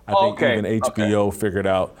YouTube. I think even HBO figured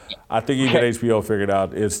out. I think even HBO figured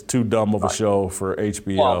out it's too dumb of a show for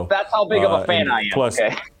HBO. Well, that's how big of a fan I am. Plus,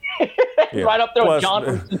 yeah. Right up there with John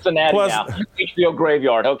from Cincinnati now. HBO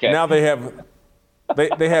Graveyard. Okay. Now they have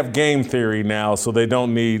Game Theory now, so they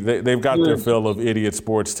don't need. They've got their fill of idiot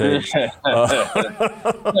sports takes.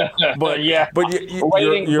 But you're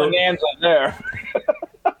bonanza there.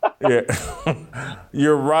 Yeah,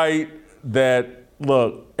 you're right that.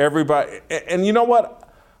 Look, everybody, and you know what?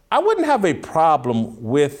 I wouldn't have a problem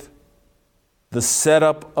with the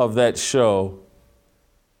setup of that show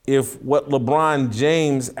if what LeBron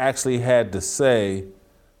James actually had to say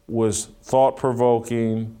was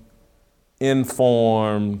thought-provoking,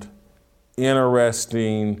 informed,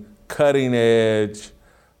 interesting, cutting edge,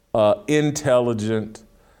 intelligent.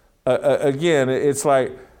 Again, it's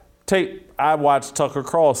like, I watch Tucker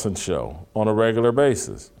Carlson's show on a regular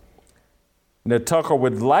basis. Now, Tucker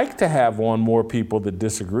would like to have on more people that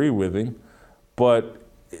disagree with him, but,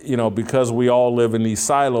 because we all live in these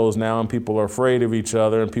silos now and people are afraid of each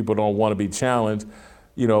other and people don't want to be challenged,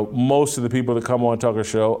 most of the people that come on Tucker's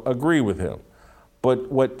show agree with him.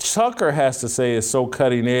 But what Tucker has to say is so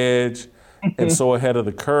cutting edge and so ahead of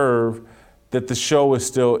the curve that the show is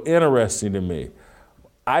still interesting to me.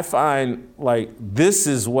 I find this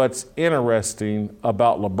is what's interesting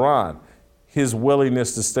about LeBron, his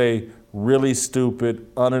willingness to say really stupid,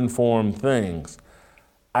 uninformed things.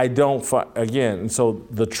 I don't and so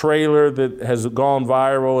the trailer that has gone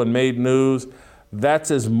viral and made news,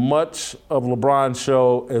 that's as much of LeBron's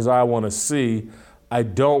show as I want to see. I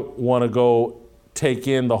don't want to go take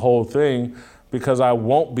in the whole thing because I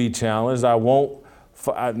won't be challenged.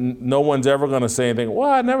 No one's ever going to say anything,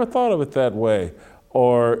 well, I never thought of it that way,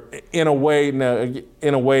 or in a way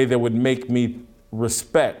that would make me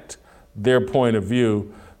respect their point of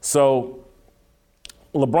view. So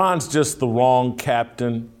LeBron's just the wrong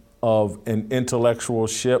captain of an intellectual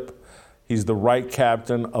ship. He's the right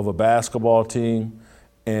captain of a basketball team,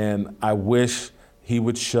 and I wish he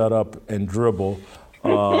would shut up and dribble.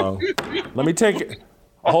 Let me take it.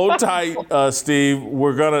 Hold tight, Steve.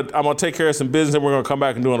 I'm gonna take care of some business, and we're gonna come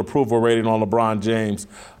back and do an approval rating on LeBron James.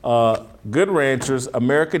 Good Ranchers,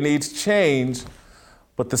 America needs change,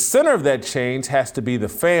 but the center of that change has to be the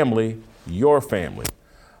family, your family.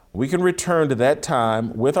 We can return to that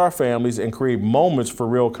time with our families and create moments for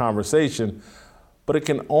real conversation, but it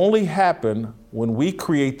can only happen when we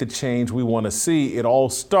create the change we want to see. It all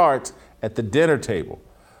starts at the dinner table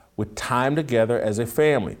with time together as a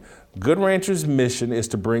family. Good Ranchers' mission is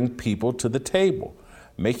to bring people to the table.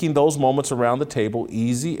 Making those moments around the table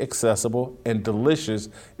easy, accessible, and delicious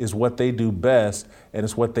is what they do best, and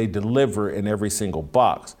it's what they deliver in every single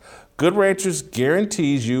box. Good Ranchers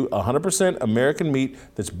guarantees you 100% American meat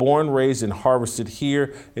that's born, raised, and harvested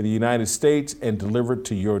here in the United States and delivered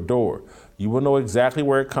to your door. You will know exactly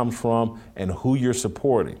where it comes from and who you're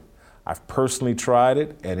supporting. I've personally tried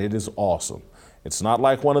it, and it is awesome. It's not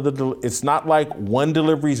like one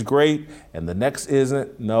delivery is great and the next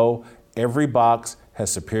isn't. No, every box has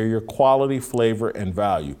superior quality, flavor, and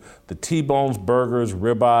value. The T-bones, burgers,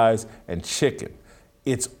 ribeyes, and chicken.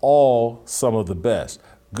 It's all some of the best.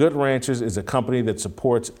 Good Ranchers is a company that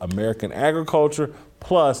supports American agriculture,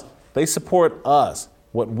 plus they support us,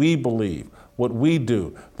 what we believe, what we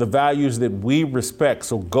do, the values that we respect.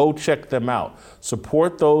 So go check them out.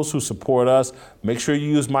 Support those who support us. Make sure you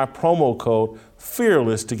use my promo code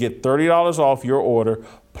FEARLESS to get $30 off your order,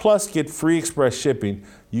 plus get free express shipping.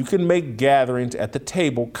 You can make gatherings at the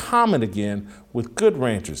table common again with Good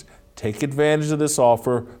Ranchers. Take advantage of this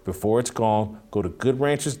offer before it's gone. Go to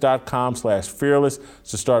goodranchers.com/fearless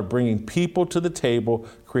to start bringing people to the table,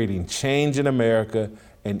 creating change in America,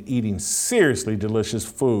 and eating seriously delicious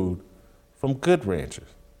food from Good Ranchers.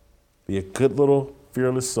 Be a good little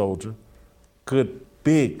fearless soldier, good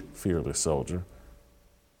big fearless soldier,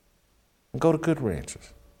 and go to Good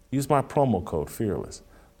Ranchers. use my promo code FEARLESS.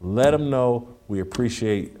 Let them know we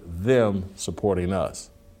appreciate them supporting us.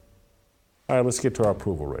 All right, let's get to our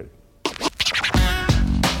approval rating.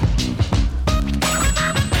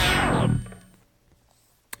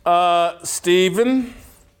 Stephen,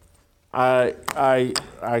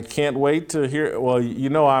 I can't wait to hear. Well, you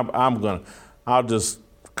know I'll just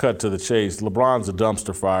cut to the chase. LeBron's a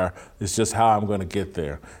dumpster fire. It's just how I'm gonna get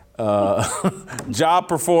there. Job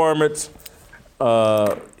performance.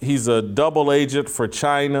 He's a double agent for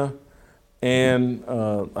China and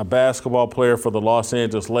a basketball player for the Los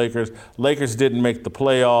Angeles Lakers. Lakers didn't make the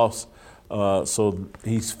playoffs, so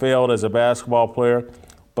he's failed as a basketball player.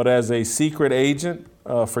 But as a secret agent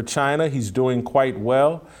for China, he's doing quite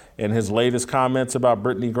well. And his latest comments about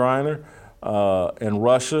Brittney Griner and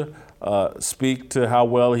Russia speak to how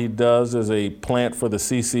well he does as a plant for the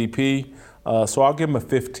CCP. So I'll give him a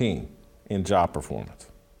 15 in job performance.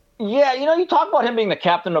 Yeah, you talk about him being the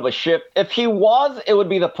captain of a ship. If he was, it would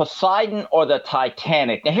be the Poseidon or the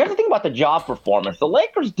Titanic. Now, here's the thing about the job performance. The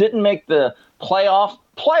Lakers didn't make the playoffs.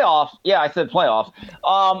 Yeah, I said playoffs.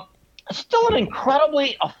 Still an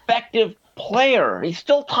incredibly effective player. He's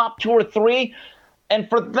still top 2 or 3. And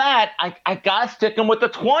for that, I got to stick him with the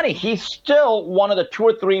 20. He's still one of the 2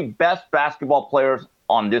 or 3 best basketball players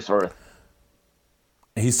on this earth.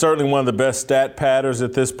 He's certainly one of the best stat padders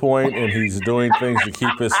at this point, and he's doing things to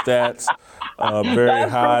keep his stats very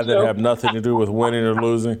high that have nothing to do with winning or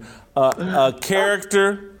losing.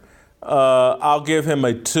 Character, I'll give him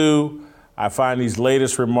a 2. I find these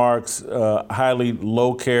latest remarks highly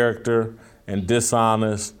low character and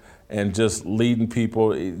dishonest and just leading people.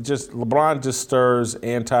 LeBron just stirs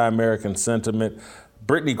anti-American sentiment.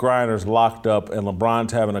 Brittney Griner's locked up, and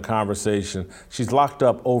LeBron's having a conversation. She's locked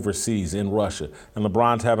up overseas in Russia, and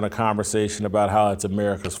LeBron's having a conversation about how it's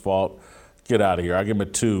America's fault. Get out of here. I give him a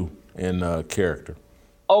 2 in character.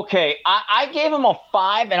 Okay, I gave him a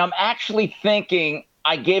 5, and I'm actually thinking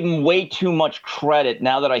I gave him way too much credit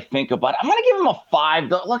now that I think about it. I'm going to give him a 5.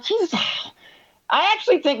 Look, I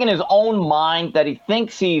actually think in his own mind that he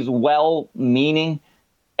thinks he's well-meaning.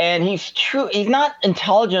 And he's not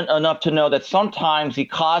intelligent enough to know that sometimes he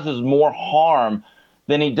causes more harm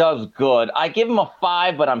than he does good. I give him a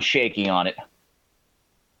 5, but I'm shaking on it.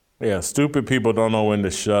 Yeah, stupid people don't know when to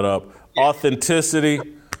shut up. Authenticity, he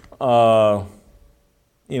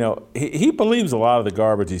believes a lot of the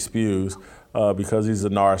garbage he spews because he's a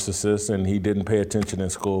narcissist and he didn't pay attention in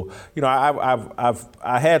school.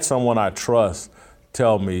 I had someone I trust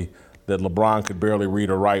tell me that LeBron could barely read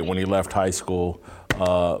or write when he left high school.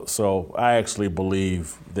 So I actually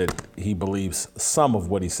believe that he believes some of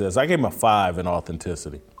what he says. I gave him a 5 in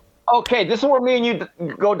authenticity. Okay, this is where me and you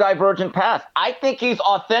go divergent paths. I think he's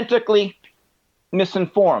authentically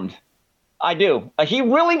misinformed. I do. He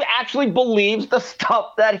really actually believes the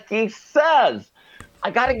stuff that he says. I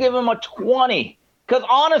got to give him a 20. Because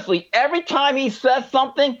honestly, every time he says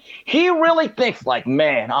something, he really thinks like,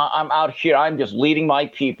 man, I'm out here. I'm just leading my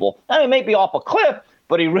people. I mean, maybe off a cliff,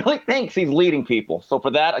 but he really thinks he's leading people. So for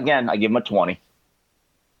that, again, I give him a 20.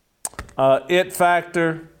 It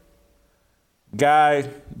factor. Guy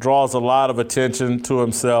draws a lot of attention to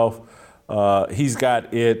himself. He's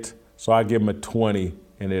got it, so I give him a 20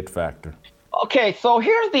 in it factor. Okay, so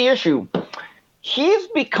here's the issue. He's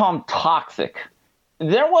become toxic.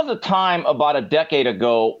 There was a time about a decade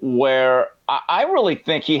ago where I really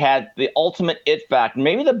think he had the ultimate it factor,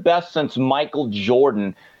 maybe the best since Michael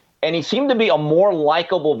Jordan. And he seemed to be a more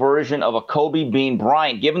likable version of a Kobe Bean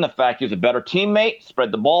Bryant, given the fact he was a better teammate,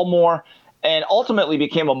 spread the ball more, and ultimately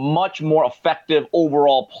became a much more effective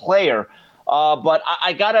overall player. But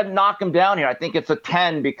I got to knock him down here. I think it's a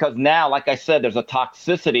 10 because now, like I said, there's a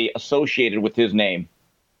toxicity associated with his name.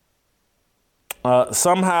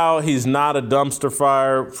 Somehow he's not a dumpster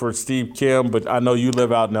fire for Steve Kim, but I know you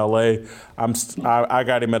live out in L.A. I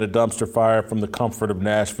got him at a dumpster fire from the comfort of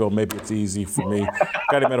Nashville. Maybe it's easy for me.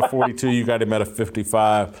 Got him at a 42. You got him at a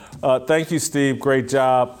 55. Thank you, Steve. Great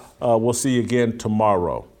job. We'll see you again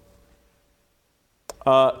tomorrow.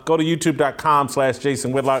 Go to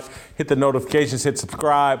youtube.com/Jason Whitlock. Hit the notifications. Hit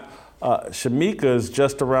subscribe. Shamika is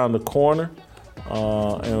just around the corner,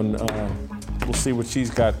 and we'll see what she's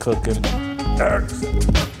got cooking. All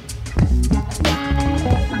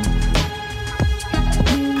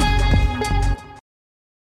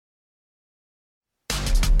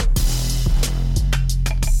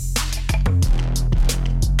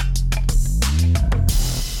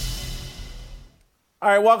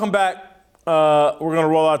right, welcome back. We're going to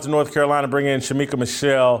roll out to North Carolina, bring in Shamika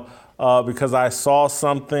Michelle, because I saw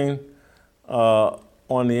something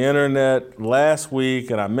on the internet last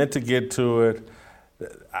week, and I meant to get to it.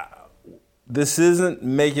 this isn't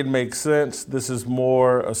make it make sense. This is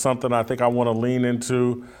more something I think I want to lean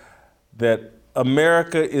into, that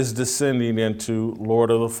America is descending into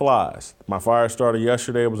Lord of the Flies. My fire starter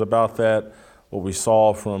yesterday was about that, what we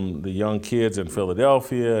saw from the young kids in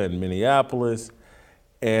Philadelphia and Minneapolis.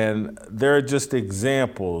 And they're just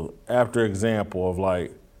example after example of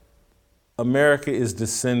like, America is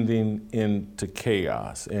descending into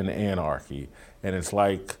chaos and anarchy. And it's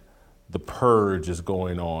like the purge is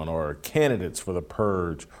going on, or candidates for the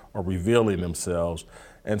purge are revealing themselves.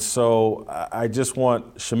 And so I just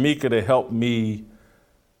want Shamika to help me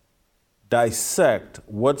dissect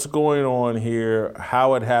what's going on here,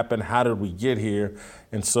 how it happened, how did we get here.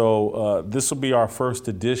 And so this will be our first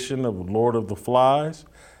edition of Lord of the Flies.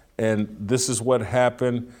 And this is what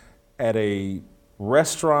happened at a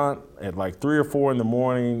restaurant at like 3 or 4 in the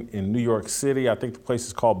morning in New York City. I think the place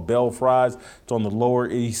is called Bell Fries. It's on the Lower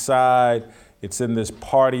East Side. It's in this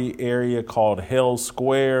party area called Hell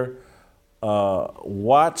Square.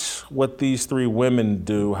 Watch what these 3 women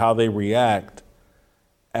do, how they react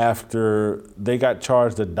after they got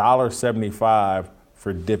charged $1.75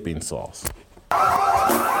 for dipping sauce.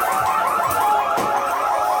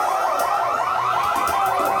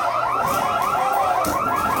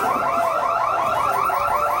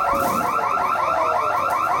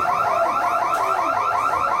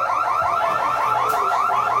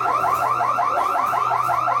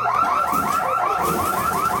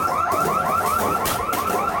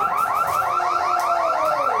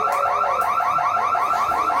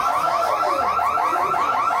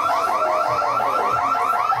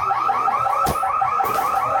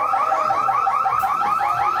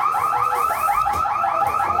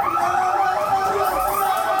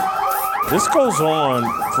 This goes on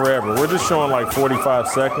forever. We're just showing like 45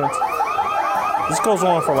 seconds. This goes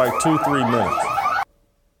on for like 2-3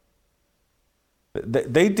 minutes.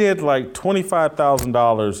 They did like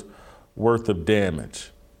 $25,000 worth of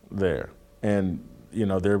damage there. And, you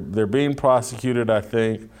know, they're being prosecuted, I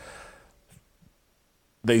think.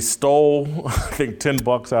 They stole, I think,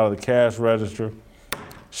 $10 out of the cash register.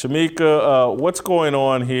 Shamika, what's going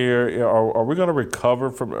on here? Are we going to recover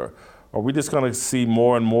from... Are we just going to see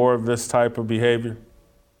more and more of this type of behavior?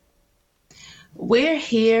 We're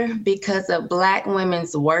here because of Black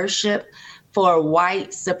women's worship for white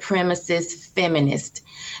supremacist feminists.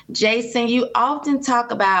 Jason, you often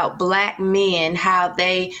talk about Black men, how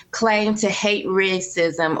they claim to hate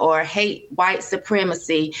racism or hate white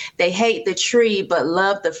supremacy. They hate the tree but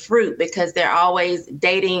love the fruit because they're always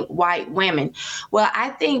dating white women. Well, I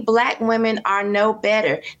think Black women are no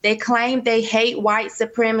better. They claim they hate white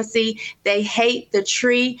supremacy. They hate the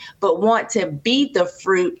tree but want to be the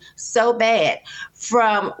fruit so bad.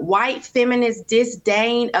 From white feminist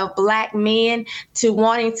disdain of Black men to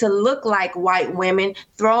wanting to look like white women,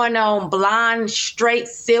 throwing on blonde, straight,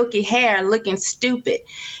 silky hair, looking stupid.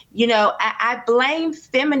 You know, I blame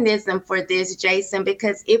feminism for this, Jason,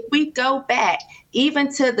 because if we go back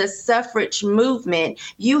even to the suffrage movement,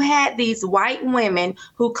 you had these white women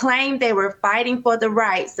who claimed they were fighting for the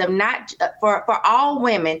rights of not for all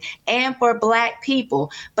women and for Black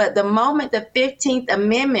people. But the moment the 15th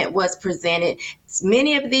Amendment was presented,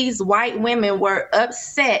 many of these white women were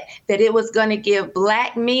upset that it was going to give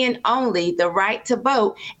Black men only the right to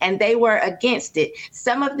vote, and they were against it.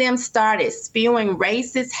 Some of them started spewing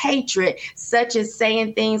racist hatred, such as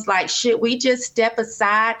saying things like, should we just step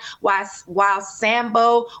aside while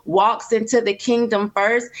Sambo walks into the kingdom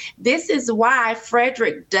first? This is why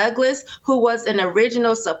Frederick Douglass, who was an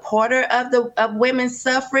original supporter of women's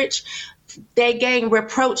suffrage, they gained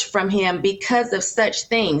reproach from him because of such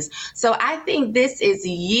things. So I think this is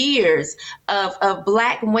years of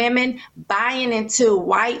Black women buying into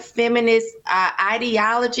white feminist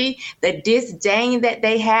ideology, the disdain that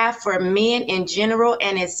they have for men in general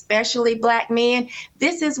and especially Black men.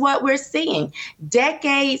 This is what we're seeing.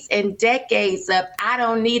 Decades and decades of I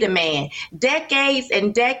don't need a man. Decades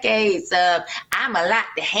and decades of I'm a lot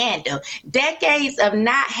to handle. Decades of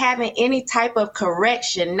not having any type of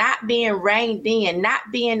correction, not being reined in, not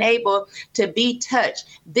being able to be touched.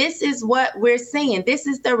 This is what we're seeing. This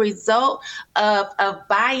is the result of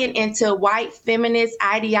buying into white feminist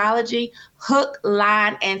ideology, hook,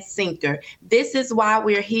 line, and sinker. This is why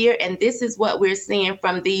we're here, and this is what we're seeing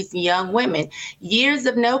from these young women. Years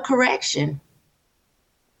of no correction.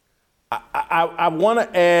 I want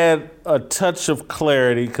to add a touch of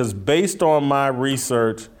clarity, because based on my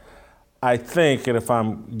research, I think, and if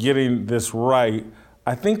I'm getting this right,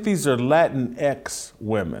 I think these are Latinx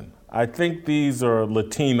women. I think these are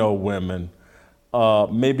Latino women.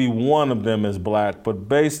 Maybe one of them is Black, but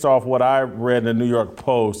based off what I read in the New York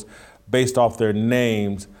Post, based off their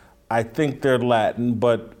names, I think they're Latin,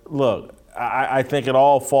 but look, I think it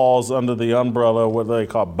all falls under the umbrella of what they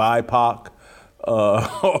call BIPOC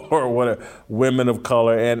or whatever, women of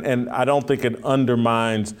color. And I don't think it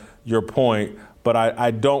undermines your point, but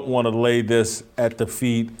I don't want to lay this at the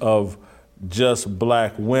feet of just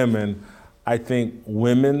black women. I think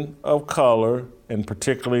women of color, and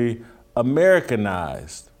particularly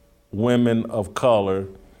Americanized women of color,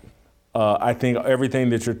 I think everything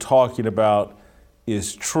that you're talking about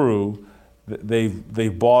is true.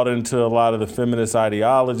 They've bought into a lot of the feminist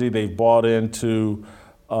ideology. They've bought into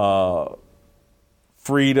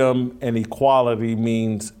freedom and equality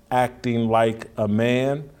means acting like a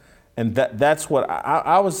man, and that's what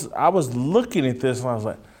I was looking at this and I was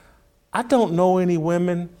like, I don't know any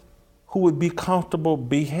women who would be comfortable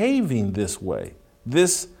behaving this way,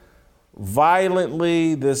 this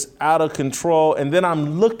violently, this out of control. And then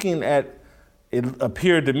I'm looking at, it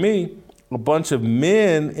appeared to me, a bunch of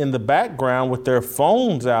men in the background with their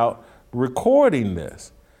phones out recording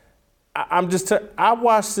this. I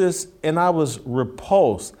watched this and I was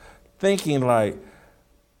repulsed, thinking like,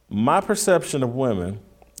 my perception of women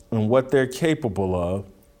and what they're capable of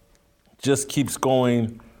just keeps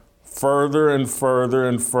going further and further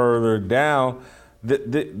and further down.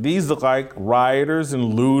 These look like rioters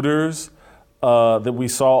and looters that we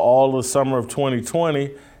saw all the summer of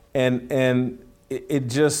 2020, and it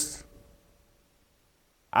just,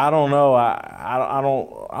 I don't know. I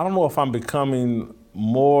don't know if I'm becoming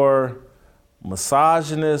more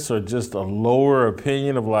misogynist or just a lower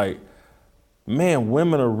opinion of like, man,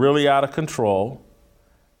 women are really out of control.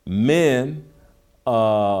 Men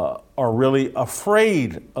are really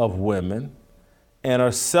afraid of women and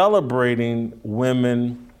are celebrating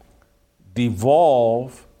women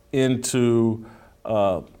devolve into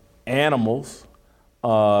animals.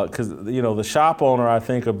 Because, the shop owner, I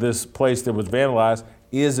think, of this place that was vandalized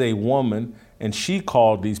is a woman, and she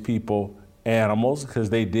called these people animals because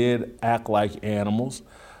they did act like animals.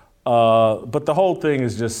 But the whole thing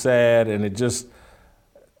is just sad, and it just,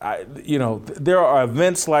 there are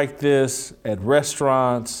events like this at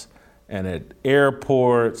restaurants and at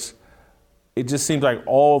airports. It just seems like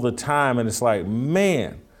all the time, and it's like,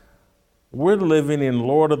 man, we're living in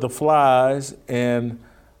Lord of the Flies, and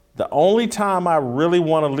the only time I really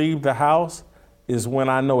want to leave the house is when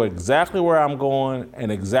I know exactly where I'm going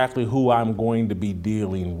and exactly who I'm going to be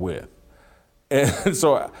dealing with. And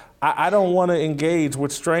so I don't want to engage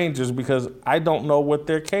with strangers because I don't know what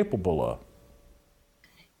they're capable of.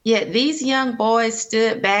 Yeah, these young boys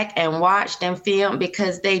stood back and watched and filmed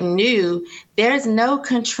because they knew there's no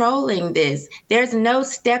controlling this. There's no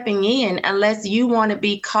stepping in unless you want to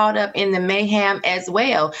be caught up in the mayhem as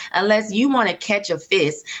well, unless you want to catch a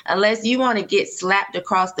fist, unless you want to get slapped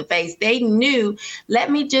across the face. They knew, let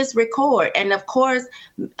me just record. And of course,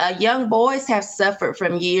 young boys have suffered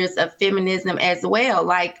from years of feminism as well.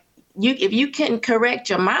 Like, if you couldn't correct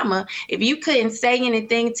your mama, if you couldn't say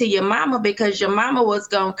anything to your mama because your mama was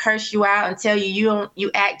going to curse you out and tell you you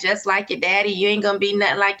act just like your daddy, you ain't going to be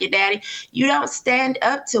nothing like your daddy, you don't stand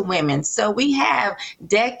up to women. So we have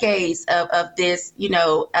decades of this,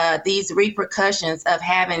 these repercussions of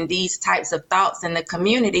having these types of thoughts in the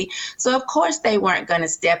community. So of course they weren't going to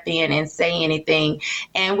step in and say anything.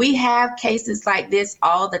 And we have cases like this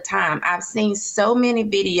all the time. I've seen so many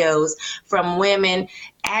videos from women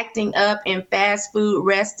acting up in fast food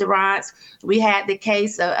restaurants. We had the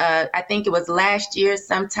case of, I think it was last year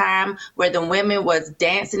sometime, where the women was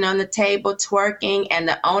dancing on the table, twerking, and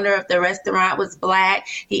the owner of the restaurant was black.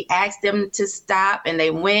 He asked them to stop, and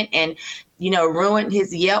they went and ruined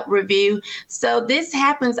his Yelp review. So this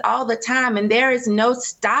happens all the time, and there is no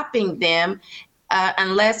stopping them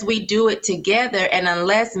unless we do it together and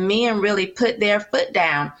unless men really put their foot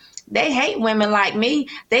down. They hate women like me.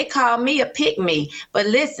 They call me a pick-me. But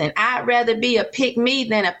listen, I'd rather be a pick-me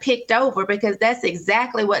than a picked over, because that's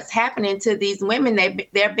exactly what's happening to these women.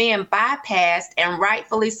 They're being bypassed, and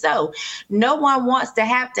rightfully so. No one wants to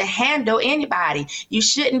have to handle anybody. You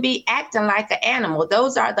shouldn't be acting like an animal.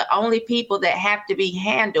 Those are the only people that have to be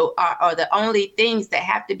handled, or the only things that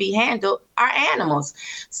have to be handled are animals.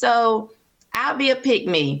 So I'll be a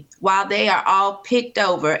pick-me while they are all picked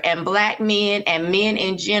over, and black men and men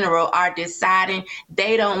in general are deciding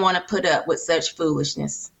they don't want to put up with such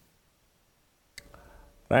foolishness.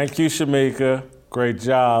 Thank you, Shamika. Great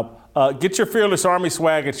job. Get your Fearless Army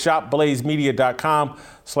swag at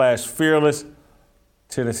shopblazemedia.com/fearless.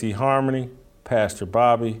 Tennessee Harmony, Pastor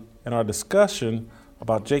Bobby, and our discussion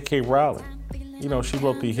about J.K. Rowling. You know, she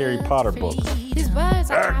wrote the Harry Potter books. These words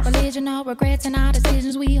are our religion, our regrets and our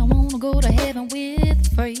decisions. We all want to go to heaven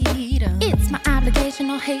with freedom. It's my obligation,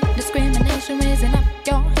 no hate, discrimination, raising up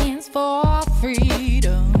your hands for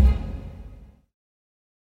freedom.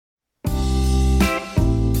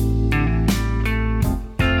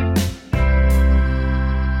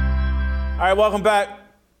 All right, welcome back.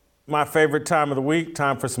 My favorite time of the week,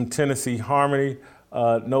 time for some Tennessee Harmony.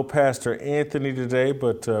 No Pastor Anthony today,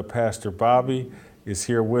 but Pastor Bobby is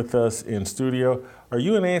here with us in studio. Are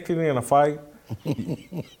you and Anthony in a fight?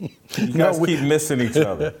 You guys keep missing each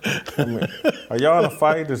other. I mean, are y'all in a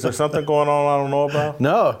fight? Is there something going on I don't know about?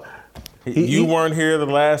 No. You weren't here the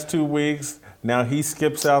last 2 weeks. Now he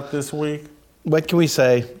skips out this week. What can we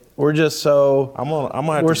say? We're just so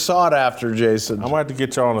we're sought after, Jason. I'm gonna have to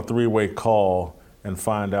get y'all on a 3-way call and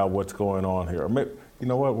find out what's going on here. Or maybe, you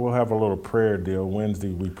know what? We'll have a little prayer deal.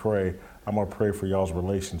 Wednesday we pray. I'm gonna pray for y'all's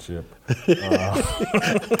relationship. Yeah.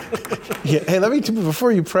 Hey,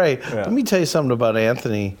 before you pray, let me tell you something about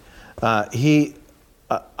Anthony.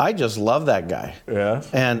 I just love that guy. Yeah.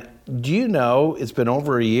 And do you know it's been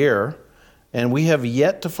over a year, and we have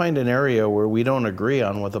yet to find an area where we don't agree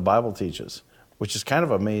on what the Bible teaches, which is kind of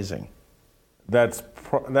amazing. That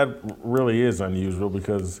really is unusual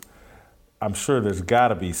because I'm sure there's got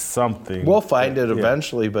to be something. We'll find it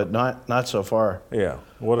eventually, but not so far. Yeah.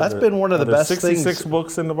 That's been one of the best 66 things. 66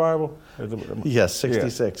 books in the Bible? Yes,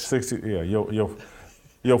 66. Yeah, 60. Yeah,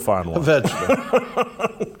 you'll find one.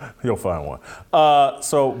 Eventually. You'll find one.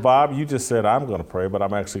 So, Bob, you just said I'm going to pray, but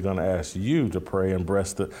I'm actually going to ask you to pray and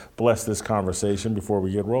bless this conversation before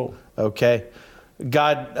we get rolling. Okay.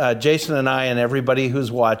 God, Jason and I and everybody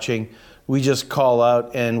who's watching, we just call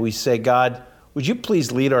out and we say, God, would you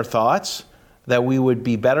please lead our thoughts that we would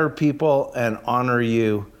be better people and honor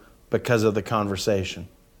you because of the conversation.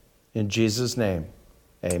 In Jesus' name,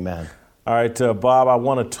 amen. All right, Bob, I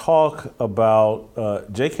want to talk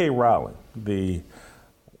about J.K. Rowling, the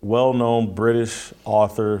well-known British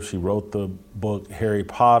author. She wrote the book Harry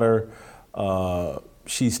Potter.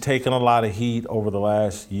 She's taken a lot of heat over the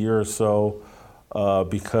last year or so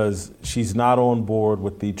because she's not on board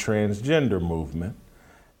with the transgender movement.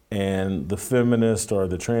 And the feminist or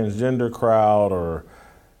the transgender crowd, or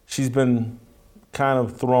she's been kind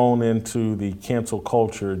of thrown into the cancel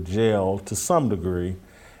culture jail to some degree.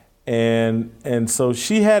 And so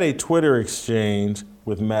she had a Twitter exchange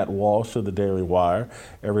with Matt Walsh of the Daily Wire.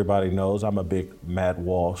 Everybody knows I'm a big Matt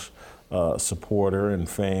Walsh supporter and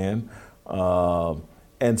fan.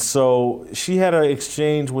 And so she had an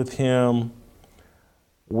exchange with him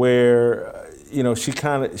where, you know, she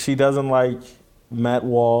doesn't like Matt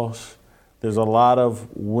Walsh. There's a lot of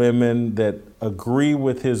women that agree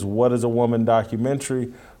with his What is a Woman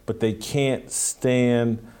documentary, but they can't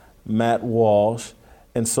stand Matt Walsh.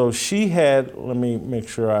 And so she had, let me make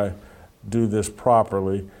sure I do this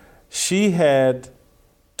properly. She had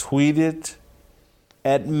tweeted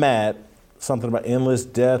at Matt something about endless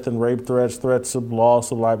death and rape threats, threats of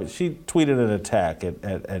loss of life. She tweeted an attack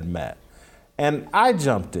at Matt. And I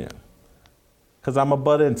jumped in because I'm a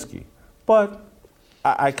Budinsky. But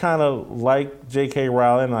I kind of like J.K.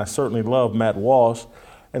 Rowling, and I certainly love Matt Walsh.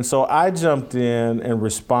 And so I jumped in and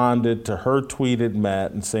responded to her tweet at Matt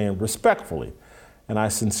and saying respectfully, and I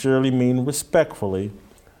sincerely mean respectfully,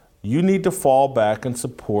 you need to fall back and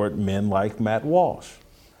support men like Matt Walsh.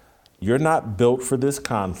 You're not built for this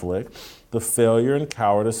conflict. The failure and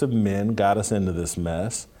cowardice of men got us into this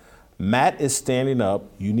mess. Matt is standing up.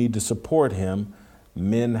 You need to support him.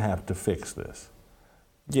 Men have to fix this.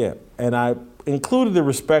 Yeah, and I included the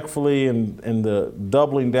respectfully and the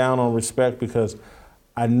doubling down on respect because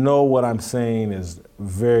I know what I'm saying is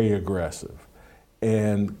very aggressive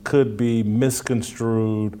and could be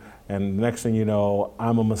misconstrued, and next thing you know,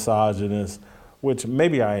 I'm a misogynist, which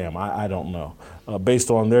maybe I am, I don't know. Based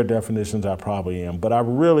on their definitions, I probably am. But I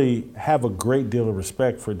really have a great deal of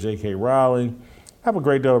respect for J.K. Rowling, have a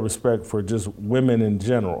great deal of respect for just women in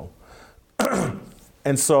general.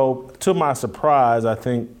 And so, to my surprise, I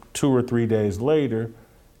think 2 or 3 days later,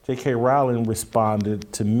 J.K. Rowling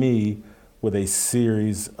responded to me with a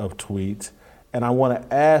series of tweets. And I want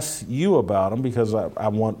to ask you about them because I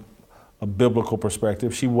want a biblical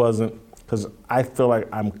perspective. She wasn't, because I feel like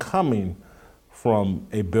I'm coming from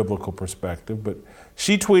a biblical perspective, but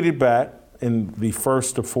she tweeted back in the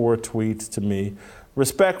first of 4 tweets to me,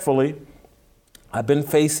 respectfully, I've been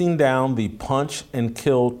facing down the punch and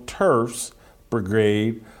kill TERFs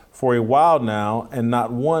brigade for a while now, and not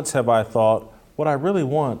once have I thought, what I really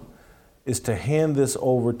want is to hand this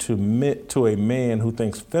over to a man who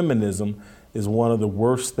thinks feminism is one of the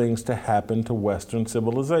worst things to happen to Western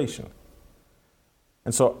civilization.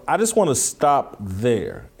 And so I just want to stop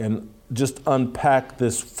there and just unpack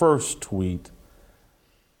this first tweet,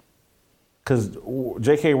 because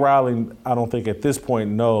J.K. Rowling, I don't think at this point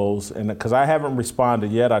knows, and because I haven't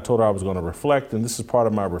responded yet, I told her I was going to reflect, and this is part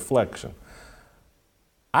of my reflection.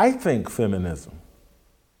 I think feminism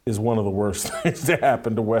is one of the worst things that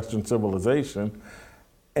happened to Western civilization,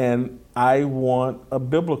 and I want a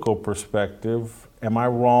biblical perspective. Am I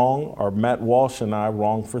wrong? Are Matt Walsh and I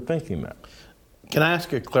wrong for thinking that? Can I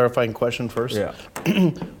ask a clarifying question first? Yeah.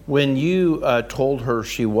 When you told her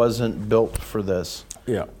she wasn't built for this,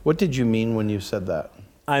 yeah, what did you mean when you said that?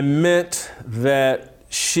 I meant that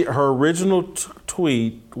her original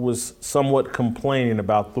tweet was somewhat complaining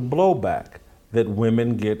about the blowback that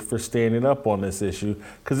women get for standing up on this issue,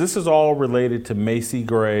 because this is all related to Macy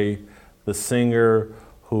Gray, the singer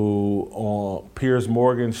who on Piers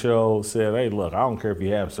Morgan's show said, hey, look, I don't care if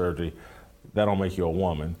you have surgery, that don't make you a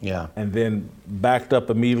woman. Yeah. And then backed up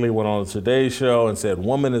immediately, went on the Today Show and said,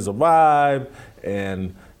 woman is a vibe,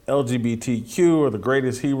 and LGBTQ are the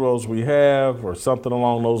greatest heroes we have, or something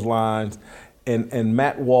along those lines. And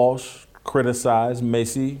Matt Walsh criticized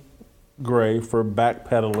Macy Gray for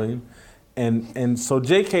backpedaling. And so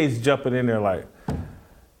JK's jumping in there like,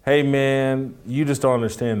 hey man, you just don't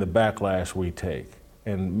understand the backlash we take.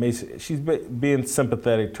 And Macy, she's being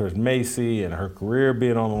sympathetic towards Macy and her career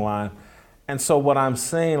being on the line. And so what I'm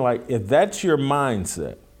saying, like, if that's your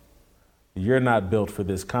mindset, you're not built for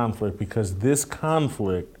this conflict, because this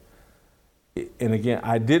conflict, and again,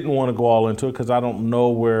 I didn't want to go all into it because I don't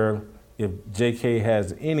know if JK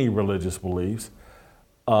has any religious beliefs,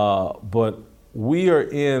 but we are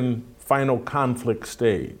in final conflict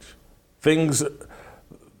stage.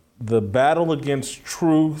 The battle against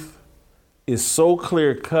truth is so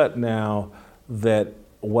clear cut now that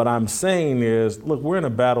what I'm saying is, look, we're in a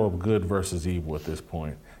battle of good versus evil at this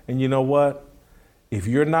point. And you know what? If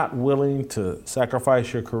you're not willing to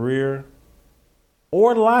sacrifice your career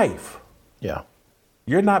or life, yeah,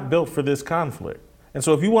 you're not built for this conflict. And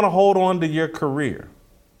so if you want to hold on to your career,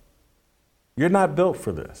 you're not built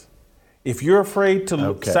for this. If you're afraid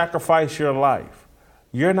to sacrifice your life,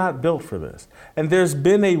 you're not built for this. And there's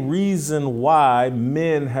been a reason why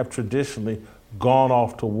men have traditionally gone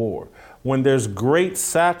off to war. When there's great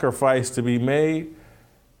sacrifice to be made,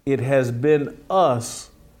 it has been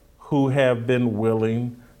us who have been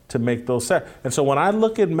willing to make those sacrifices. And so when I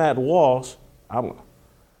look at Matt Walsh,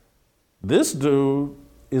 this dude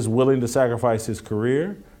is willing to sacrifice his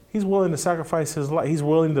career. He's willing to sacrifice his life. He's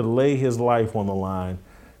willing to lay his life on the line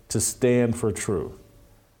to stand for truth.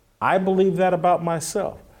 I believe that about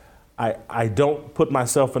myself. I don't put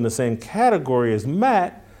myself in the same category as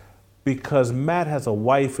Matt, because Matt has a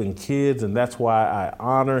wife and kids, and that's why I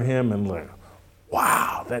honor him and like,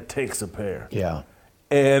 wow, that takes a pair. Yeah.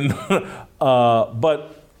 And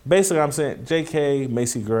but basically, I'm saying J.K.,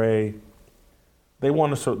 Macy Gray, they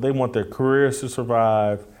want their careers to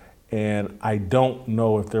survive, and I don't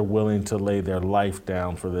know if they're willing to lay their life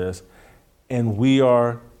down for this. And we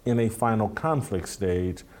are in a final conflict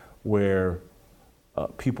stage where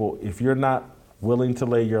people, if you're not willing to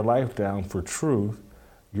lay your life down for truth,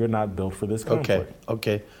 you're not built for this conflict.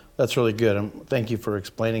 Okay, that's really good. Thank you for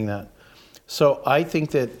explaining that. So I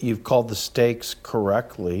think that you've called the stakes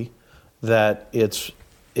correctly, that it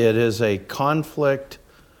is a conflict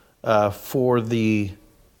for the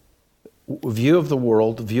view of the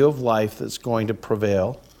world, the view of life that's going to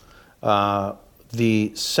prevail.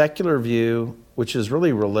 The secular view, which is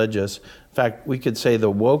really religious, in fact, we could say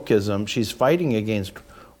the wokeism, she's fighting against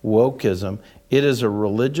wokeism. It is a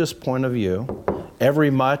religious point of view, every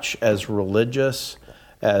much as religious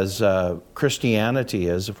as Christianity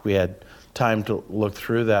is, if we had time to look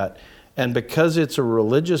through that. And because it's a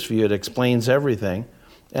religious view, it explains everything,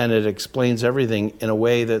 and it explains everything in a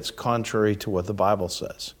way that's contrary to what the Bible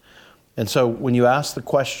says. And so when you ask the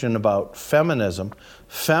question about feminism,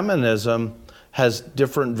 feminism has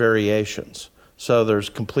different variations. So there's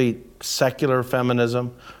complete secular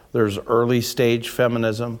feminism, there's early stage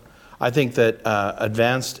feminism. I think that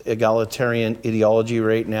advanced egalitarian ideology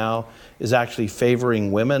right now is actually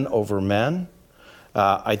favoring women over men.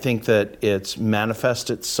 I think that it's manifest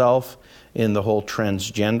itself in the whole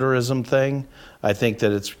transgenderism thing. I think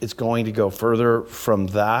that it's going to go further from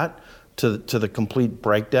that to the complete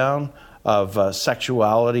breakdown of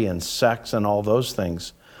sexuality and sex and all those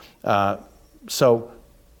things. So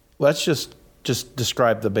let's just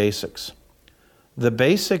describe the basics. The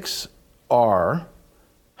basics are,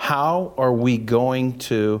 how are we going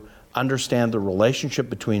to understand the relationship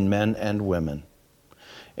between men and women?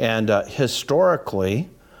 And historically,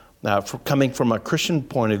 coming from a Christian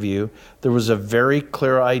point of view, there was a very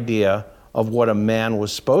clear idea of what a man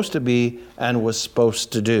was supposed to be and was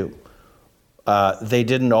supposed to do. They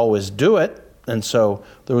didn't always do it, and so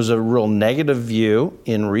there was a real negative view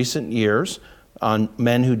in recent years on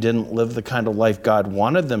men who didn't live the kind of life God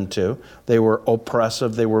wanted them to. They were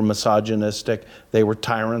oppressive, they were misogynistic, they were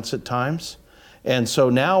tyrants at times. And so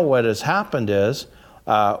now what has happened is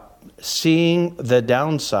seeing the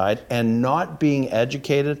downside and not being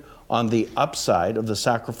educated on the upside of the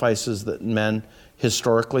sacrifices that men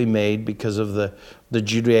historically made because of the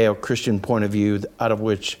Judeo-Christian point of view out of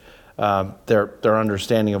which their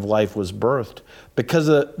understanding of life was birthed. Because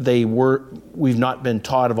we've not been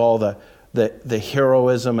taught of all the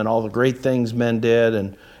heroism and all the great things men did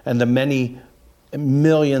and the many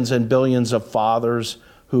millions and billions of fathers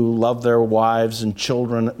who love their wives and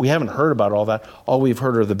children. We haven't heard about all that. All we've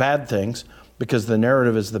heard are the bad things because the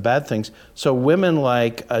narrative is the bad things. So women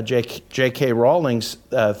like J.K. Rowling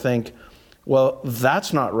think, well,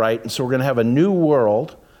 that's not right. And so we're going to have a new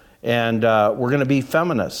world and we're going to be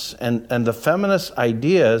feminists. And the feminist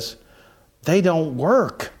ideas, they don't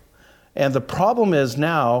work. And the problem is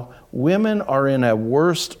now women are in a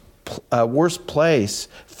worse place.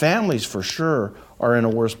 Families, for sure, are in a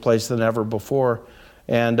worse place than ever before.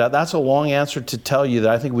 And that's a long answer to tell you that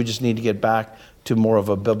I think we just need to get back to more of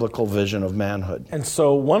a biblical vision of manhood. And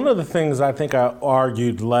so one of the things I think I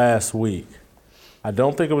argued last week, I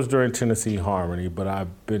don't think it was during Tennessee Harmony, but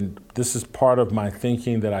this is part of my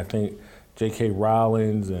thinking that I think J.K.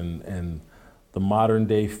 Rowling and the modern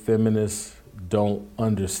day feminists don't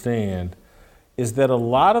understand, is that a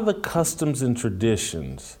lot of the customs and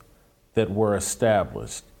traditions that were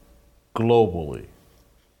established globally,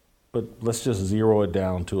 but let's just zero it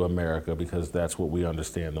down to America because that's what we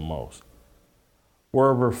understand the most,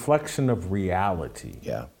 were a reflection of reality.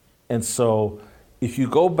 Yeah. And so if you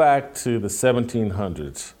go back to the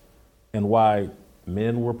 1700s and why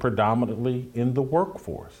men were predominantly in the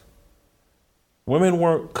workforce,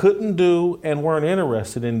 women couldn't do and weren't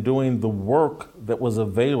interested in doing the work that was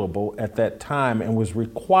available at that time and was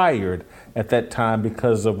required at that time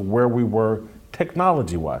because of where we were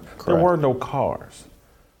technology-wise. Correct. There were no cars.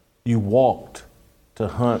 You walked to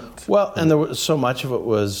hunt. Well, and there was so much of it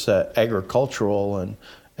was agricultural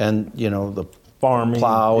and you know the farming,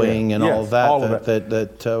 plowing, and yes, all of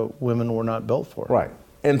that women were not built for. Right.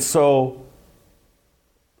 And so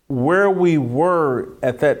where we were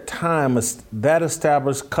at that time, that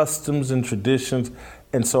established customs and traditions.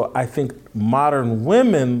 And so I think modern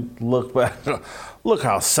women look back, look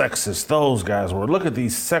how sexist those guys were. Look at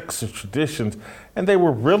these sexist traditions. And they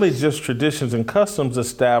were really just traditions and customs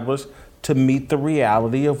established to meet the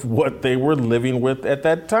reality of what they were living with at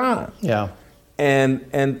that time. Yeah.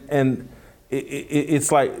 And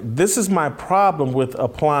it's like, this is my problem with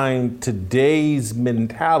applying today's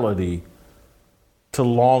mentality to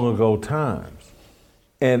long ago times.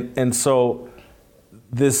 And so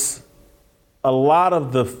a lot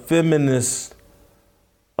of the feminist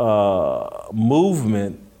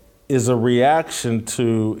movement is a reaction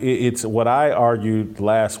to, it's what I argued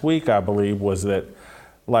last week, I believe, was that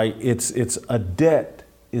like it's a debt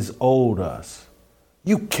is owed us.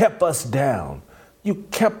 You kept us down. You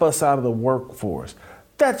kept us out of the workforce.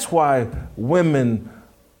 That's why women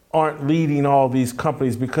aren't leading all these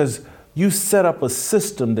companies, because you set up a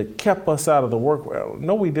system that kept us out of the workforce.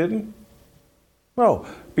 No, we didn't. No,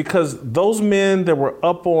 because those men that were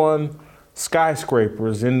up on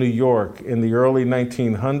skyscrapers in New York in the early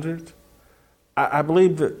 1900s, I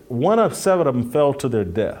believe that 1 of 7 of them fell to their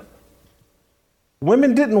death.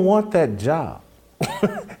 Women didn't want that job.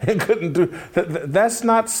 And couldn't do that's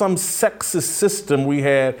not some sexist system we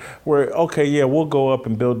had where, okay, yeah, we'll go up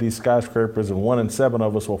and build these skyscrapers and 1 in 7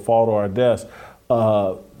 of us will fall to our deaths.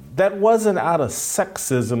 That wasn't out of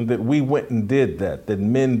sexism that we went and did that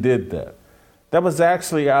men did that. That was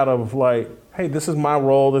actually out of like, hey, this is my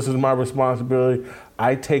role, this is my responsibility.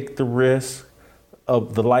 I take the risk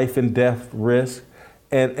of the life and death risk.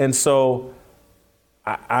 And so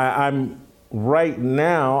I'm right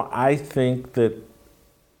now, I think that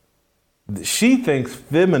she thinks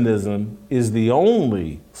feminism is the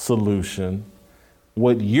only solution.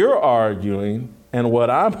 What you're arguing and what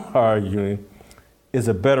I'm arguing is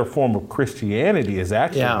a better form of Christianity is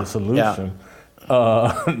actually the solution.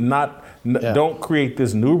 Don't create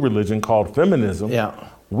this new religion called feminism. Yeah.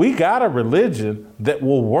 We got a religion that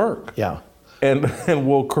will work. Yeah. And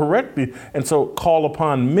will correct it. And so call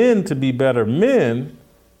upon men to be better men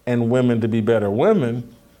and women to be better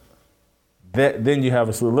women. Then you have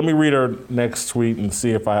a solution. Let me read her next tweet and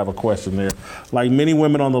see if I have a question there. Like many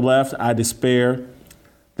women on the left, I despair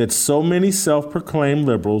that so many self-proclaimed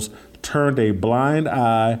liberals turned a blind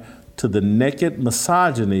eye to the naked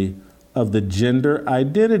misogyny of the gender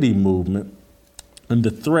identity movement and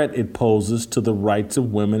the threat it poses to the rights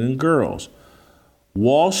of women and girls.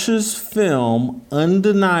 Walsh's film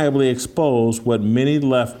undeniably exposed what many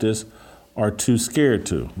leftists are too scared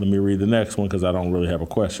to. Let me read the next one because I don't really have a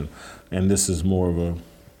question. And this is more of a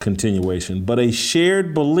continuation. But a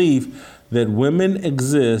shared belief that women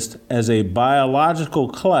exist as a biological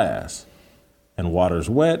class, and water's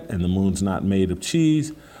wet and the moon's not made of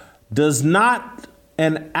cheese, does not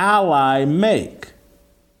an ally make.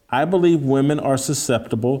 I believe women are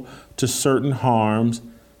susceptible to certain harms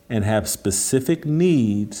and have specific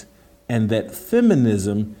needs, and that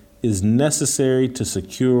feminism is necessary to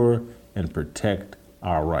secure and protect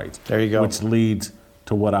our rights. There you go. Which leads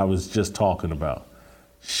to what I was just talking about.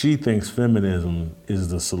 She thinks feminism is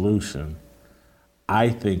the solution. I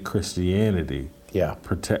think Christianity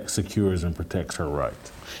secures and protects her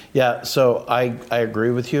rights. Yeah, so I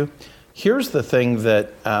agree with you. Here's the thing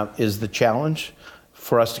that is the challenge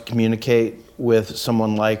for us to communicate with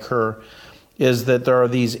someone like her, is that there are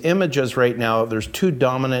these images right now. There's two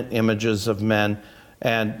dominant images of men,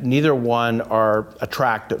 and neither one are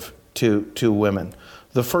attractive to women.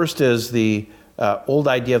 The first is the old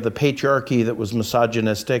idea of the patriarchy that was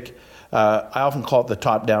misogynistic. I often call it the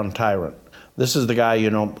top-down tyrant. This is the guy,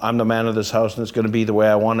 I'm the man of this house and it's going to be the way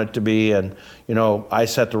I want it to be, and, I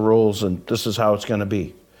set the rules and this is how it's going to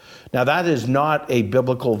be. Now, that is not a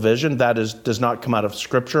biblical vision. That does not come out of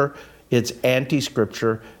Scripture. It's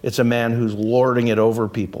anti-Scripture. It's a man who's lording it over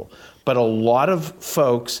people. But a lot of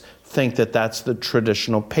folks think that that's the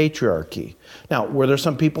traditional patriarchy. Now, were there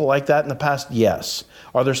some people like that in the past? Yes.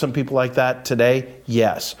 Are there some people like that today?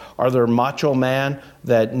 Yes. Are there macho men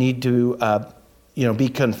that need to be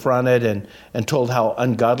confronted and told how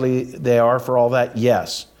ungodly they are for all that?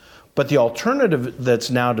 Yes. But the alternative that's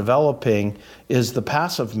now developing is the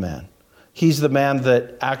passive man. He's the man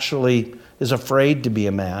that actually is afraid to be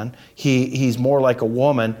a man. He's more like a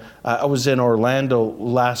woman. I was in Orlando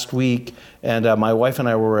last week, and my wife and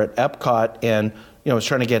I were at Epcot, and I was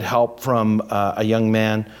trying to get help from a young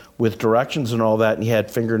man with directions and all that, and he had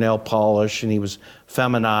fingernail polish, and he was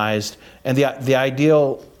feminized. And the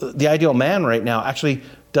ideal man right now actually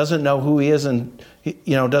doesn't know who he is, and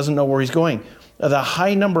doesn't know where he's going. The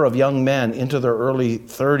high number of young men into their early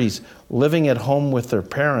 30s living at home with their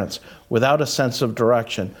parents without a sense of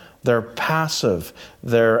direction. They're passive.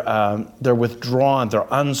 They're withdrawn. They're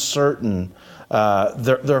uncertain.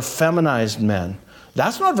 They're feminized men.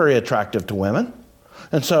 That's not very attractive to women.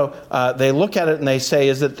 And so they look at it and they say,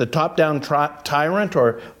 is it the top-down tyrant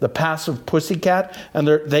or the passive pussycat? And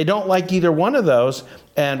they don't like either one of those.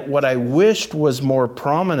 And what I wished was more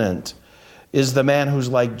prominent is the man who's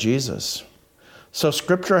like Jesus. So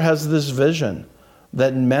Scripture has this vision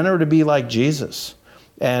that men are to be like Jesus.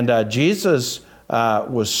 And Jesus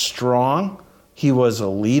was strong. He was a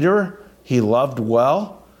leader. He loved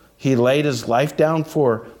well. He laid his life down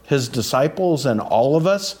for his disciples and all of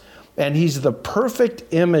us. And he's the perfect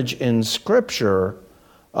image in Scripture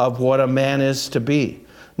of what a man is to be.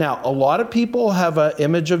 Now, a lot of people have an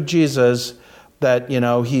image of Jesus that,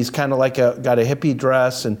 he's kind of like got a hippie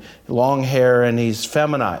dress and long hair and he's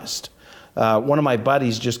feminized. One of my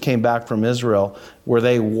buddies just came back from Israel where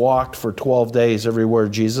they walked for 12 days everywhere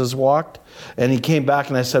Jesus walked. And he came back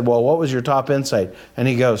and I said, well, what was your top insight? And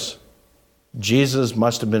he goes, Jesus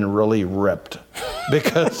must have been really ripped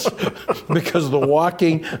because the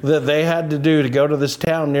walking that they had to do to go to this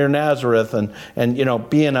town near Nazareth and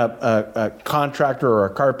being a contractor or a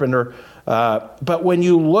carpenter. But when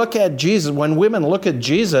you look at Jesus, when women look at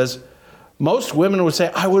Jesus, most women would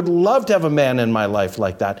say, I would love to have a man in my life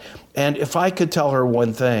like that. And if I could tell her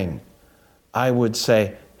one thing, I would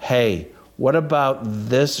say, hey, what about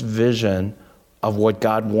this vision of what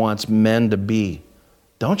God wants men to be?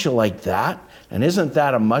 Don't you like that? And isn't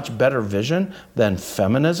that a much better vision than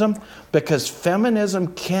feminism? Because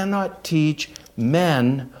feminism cannot teach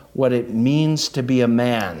men what it means to be a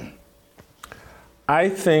man. I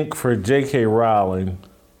think for J.K. Rowling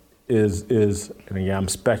is and again, I'm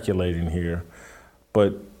speculating here,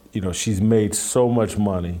 but she's made so much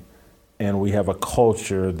money, and we have a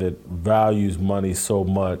culture that values money so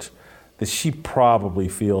much that she probably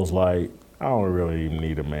feels like I don't really even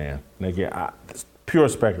need a man. And again, it's pure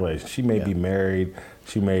speculation. She may be married.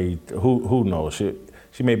 She may who knows?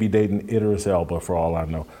 She may be dating Idris Elba for all I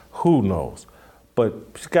know. Who knows? But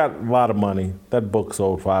she's got a lot of money. That book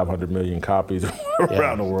sold 500 million copies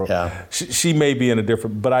around the world. Yeah. She may be in a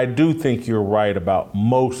different, but I do think you're right about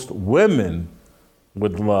most women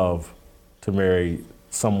would love to marry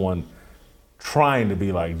someone trying to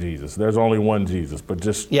be like Jesus. There's only one Jesus, but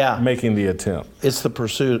just making the attempt. It's the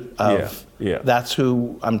pursuit of, that's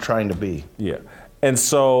who I'm trying to be. Yeah. And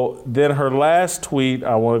so then her last tweet,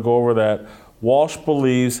 I want to go over that. Walsh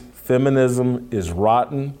believes feminism is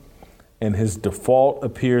rotten, and his default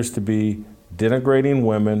appears to be denigrating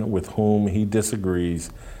women with whom he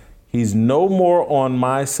disagrees. He's no more on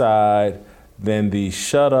my side than the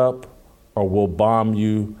shut up or we'll bomb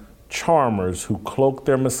you charmers who cloak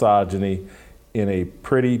their misogyny in a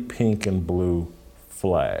pretty pink and blue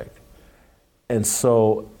flag. And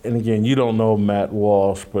so, and again, you don't know Matt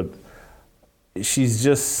Walsh, but she's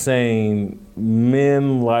just saying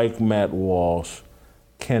men like Matt Walsh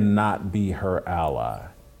cannot be her ally.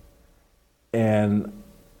 And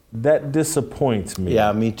that disappoints me.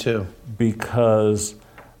 Yeah, me too. Because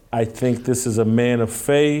I think this is a man of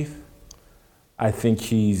faith. I think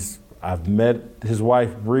I've met his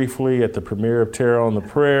wife briefly at the premiere of Terror on the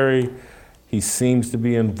Prairie. He seems to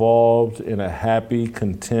be involved in a happy,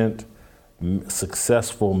 content,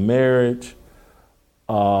 successful marriage.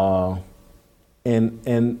 And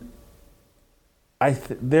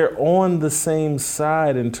they're on the same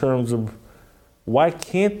side in terms of why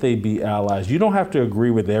can't they be allies? You don't have to agree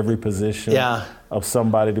with every position of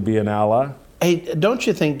somebody to be an ally. Hey, don't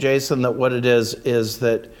you think, Jason, that what it is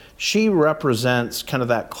that she represents kind of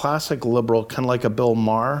that classic liberal, kind of like a Bill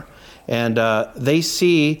Maher, and they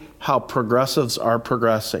see how progressives are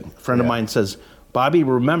progressing. A friend of mine says, Bobby,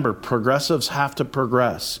 remember, progressives have to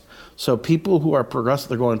progress. So people who are progressive,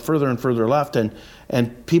 they're going further and further left,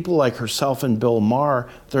 and people like herself and Bill Maher,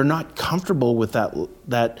 they're not comfortable with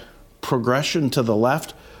that progression to the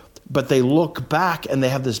left, but they look back and they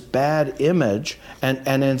have this bad image,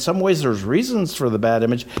 and in some ways there's reasons for the bad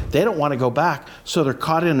image. They don't want to go back, so they're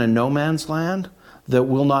caught in a no man's land that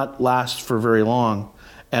will not last for very long.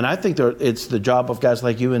 And I think it's the job of guys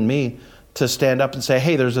like you and me to stand up and say,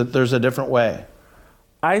 hey, there's a different way.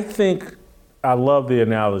 I think I love the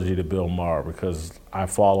analogy to Bill Maher because I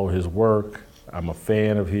follow his work. I'm a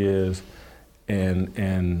fan of his,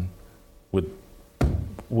 and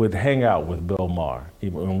would hang out with Bill Maher.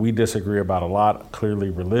 Even when we disagree about a lot, clearly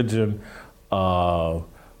religion, but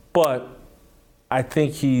I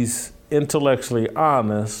think he's intellectually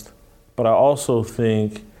honest, but I also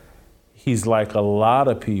think he's like a lot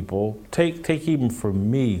of people, take even for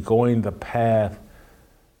me, going the path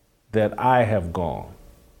that I have gone.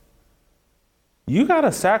 You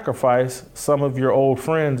gotta sacrifice some of your old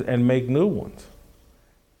friends and make new ones.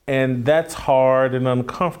 And that's hard and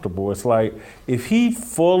uncomfortable. It's like, if he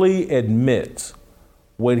fully admits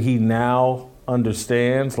what he now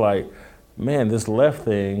understands, like, man, this left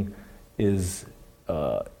thing is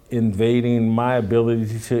invading my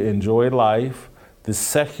ability to enjoy life. This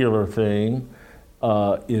secular thing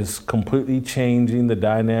is completely changing the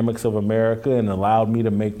dynamics of America and allowed me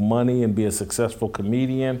to make money and be a successful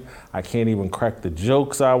comedian. I can't even crack the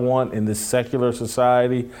jokes I want in this secular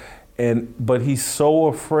society. But he's so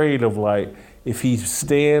afraid of, like, if he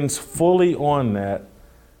stands fully on that,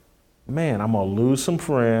 man, I'm gonna lose some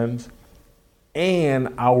friends,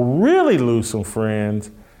 and I'll really lose some friends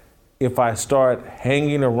if I start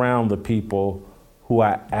hanging around the people who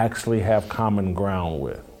I actually have common ground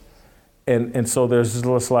with. And so there's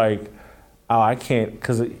just like, oh, I can't,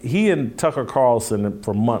 because he and Tucker Carlson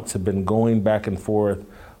for months have been going back and forth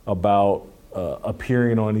about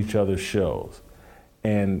appearing on each other's shows.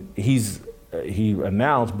 And he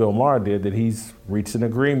announced, Bill Maher did, that he's reached an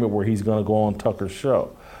agreement where he's going to go on Tucker's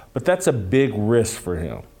show. But that's a big risk for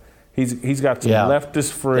him. He's got some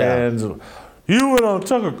leftist friends. Yeah. You went on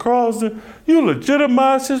Tucker Carlson, you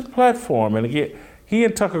legitimized his platform. And again, he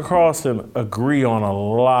and Tucker Carlson agree on a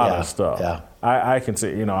lot of stuff. Yeah. I can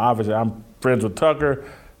say, obviously I'm friends with Tucker,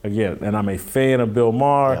 again, and I'm a fan of Bill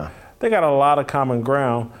Maher. Yeah. They got a lot of common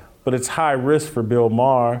ground, but it's high risk for Bill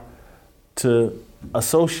Maher to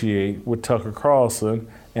associate with Tucker Carlson.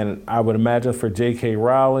 And I would imagine for J.K.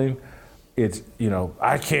 Rowling, it's,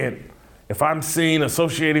 I can't, if I'm seen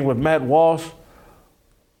associating with Matt Walsh,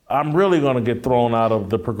 I'm really going to get thrown out of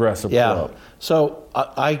the progressive club. So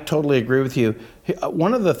I totally agree with you.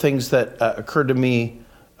 One of the things that occurred to me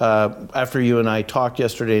after you and I talked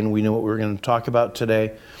yesterday and we knew what we were going to talk about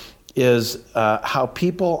today is how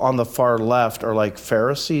people on the far left are like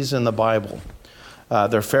Pharisees in the Bible.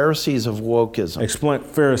 They're Pharisees of wokeism. Explain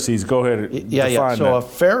Pharisees. Go ahead. Define so that. A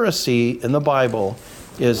Pharisee in the Bible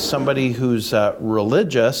is somebody who's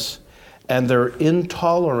religious and they're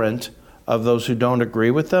intolerant of those who don't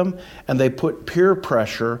agree with them, and they put peer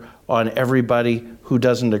pressure on everybody who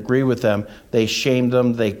doesn't agree with them. They shame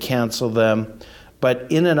them, they cancel them. But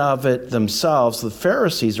in and of it themselves, the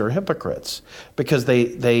Pharisees are hypocrites because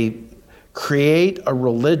they create a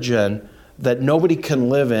religion that nobody can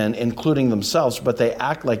live in, including themselves, but they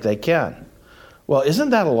act like they can. Well, isn't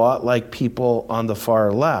that a lot like people on the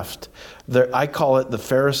far left? I call it the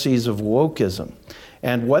Pharisees of wokeism.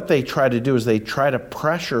 And what they try to do is they try to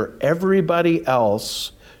pressure everybody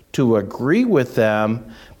else to agree with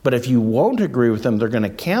them, but if you won't agree with them, they're going to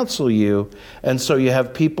cancel you. And so you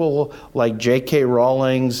have people like J.K.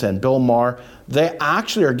 Rowling and Bill Maher. They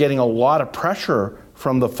actually are getting a lot of pressure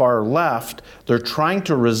from the far left. They're trying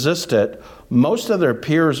to resist it. Most of their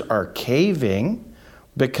peers are caving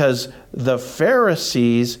because the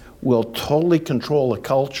Pharisees will totally control a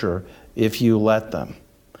culture if you let them.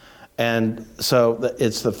 And so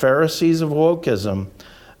it's the Pharisees of wokeism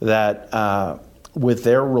that, with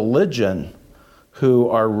their religion, who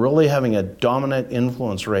are really having a dominant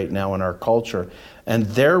influence right now in our culture. And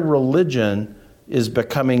their religion is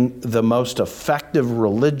becoming the most effective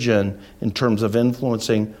religion in terms of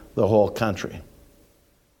influencing the whole country.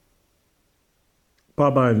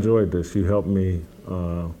 Bob, I enjoyed this. You helped me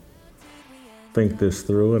think this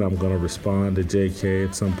through, and I'm going to respond to JK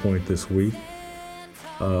at some point this week.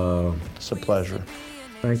 It's a pleasure.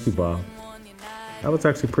 Thank you, Bob. That was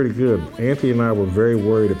actually pretty good. Anthony and I were very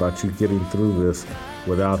worried about you getting through this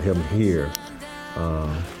without him here.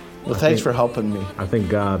 Well, thanks for helping me. I think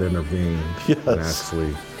God intervened and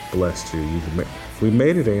actually blessed you. We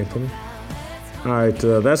made it, Anthony. All right,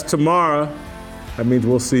 that's tomorrow. That means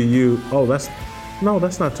we'll see you. Oh, that's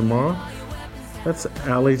not tomorrow. That's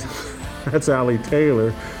Allie. That's Allie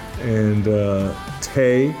Taylor and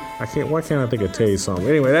Tay. Why can't I think of Tay's song?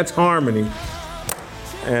 Anyway, that's Harmony.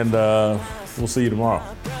 And we'll see you tomorrow.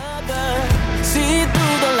 See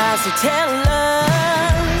through the lies they tell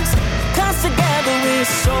us. 'Cause together we're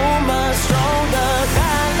so much stronger.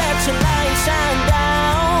 God, let your light shine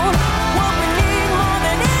down. What we need more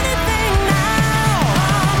than anything now.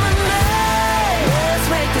 Harmony. Let's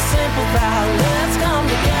make a simple vow. Let's come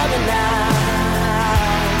together now.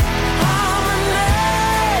 Harmony.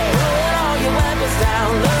 Put all your weapons down.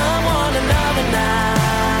 Love one another now.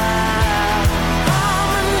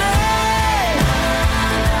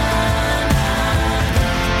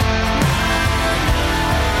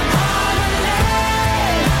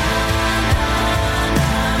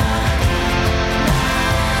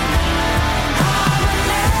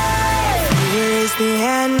 The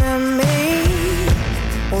enemy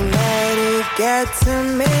won't let it get to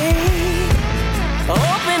me.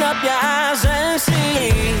 Open up your eyes and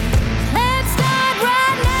see.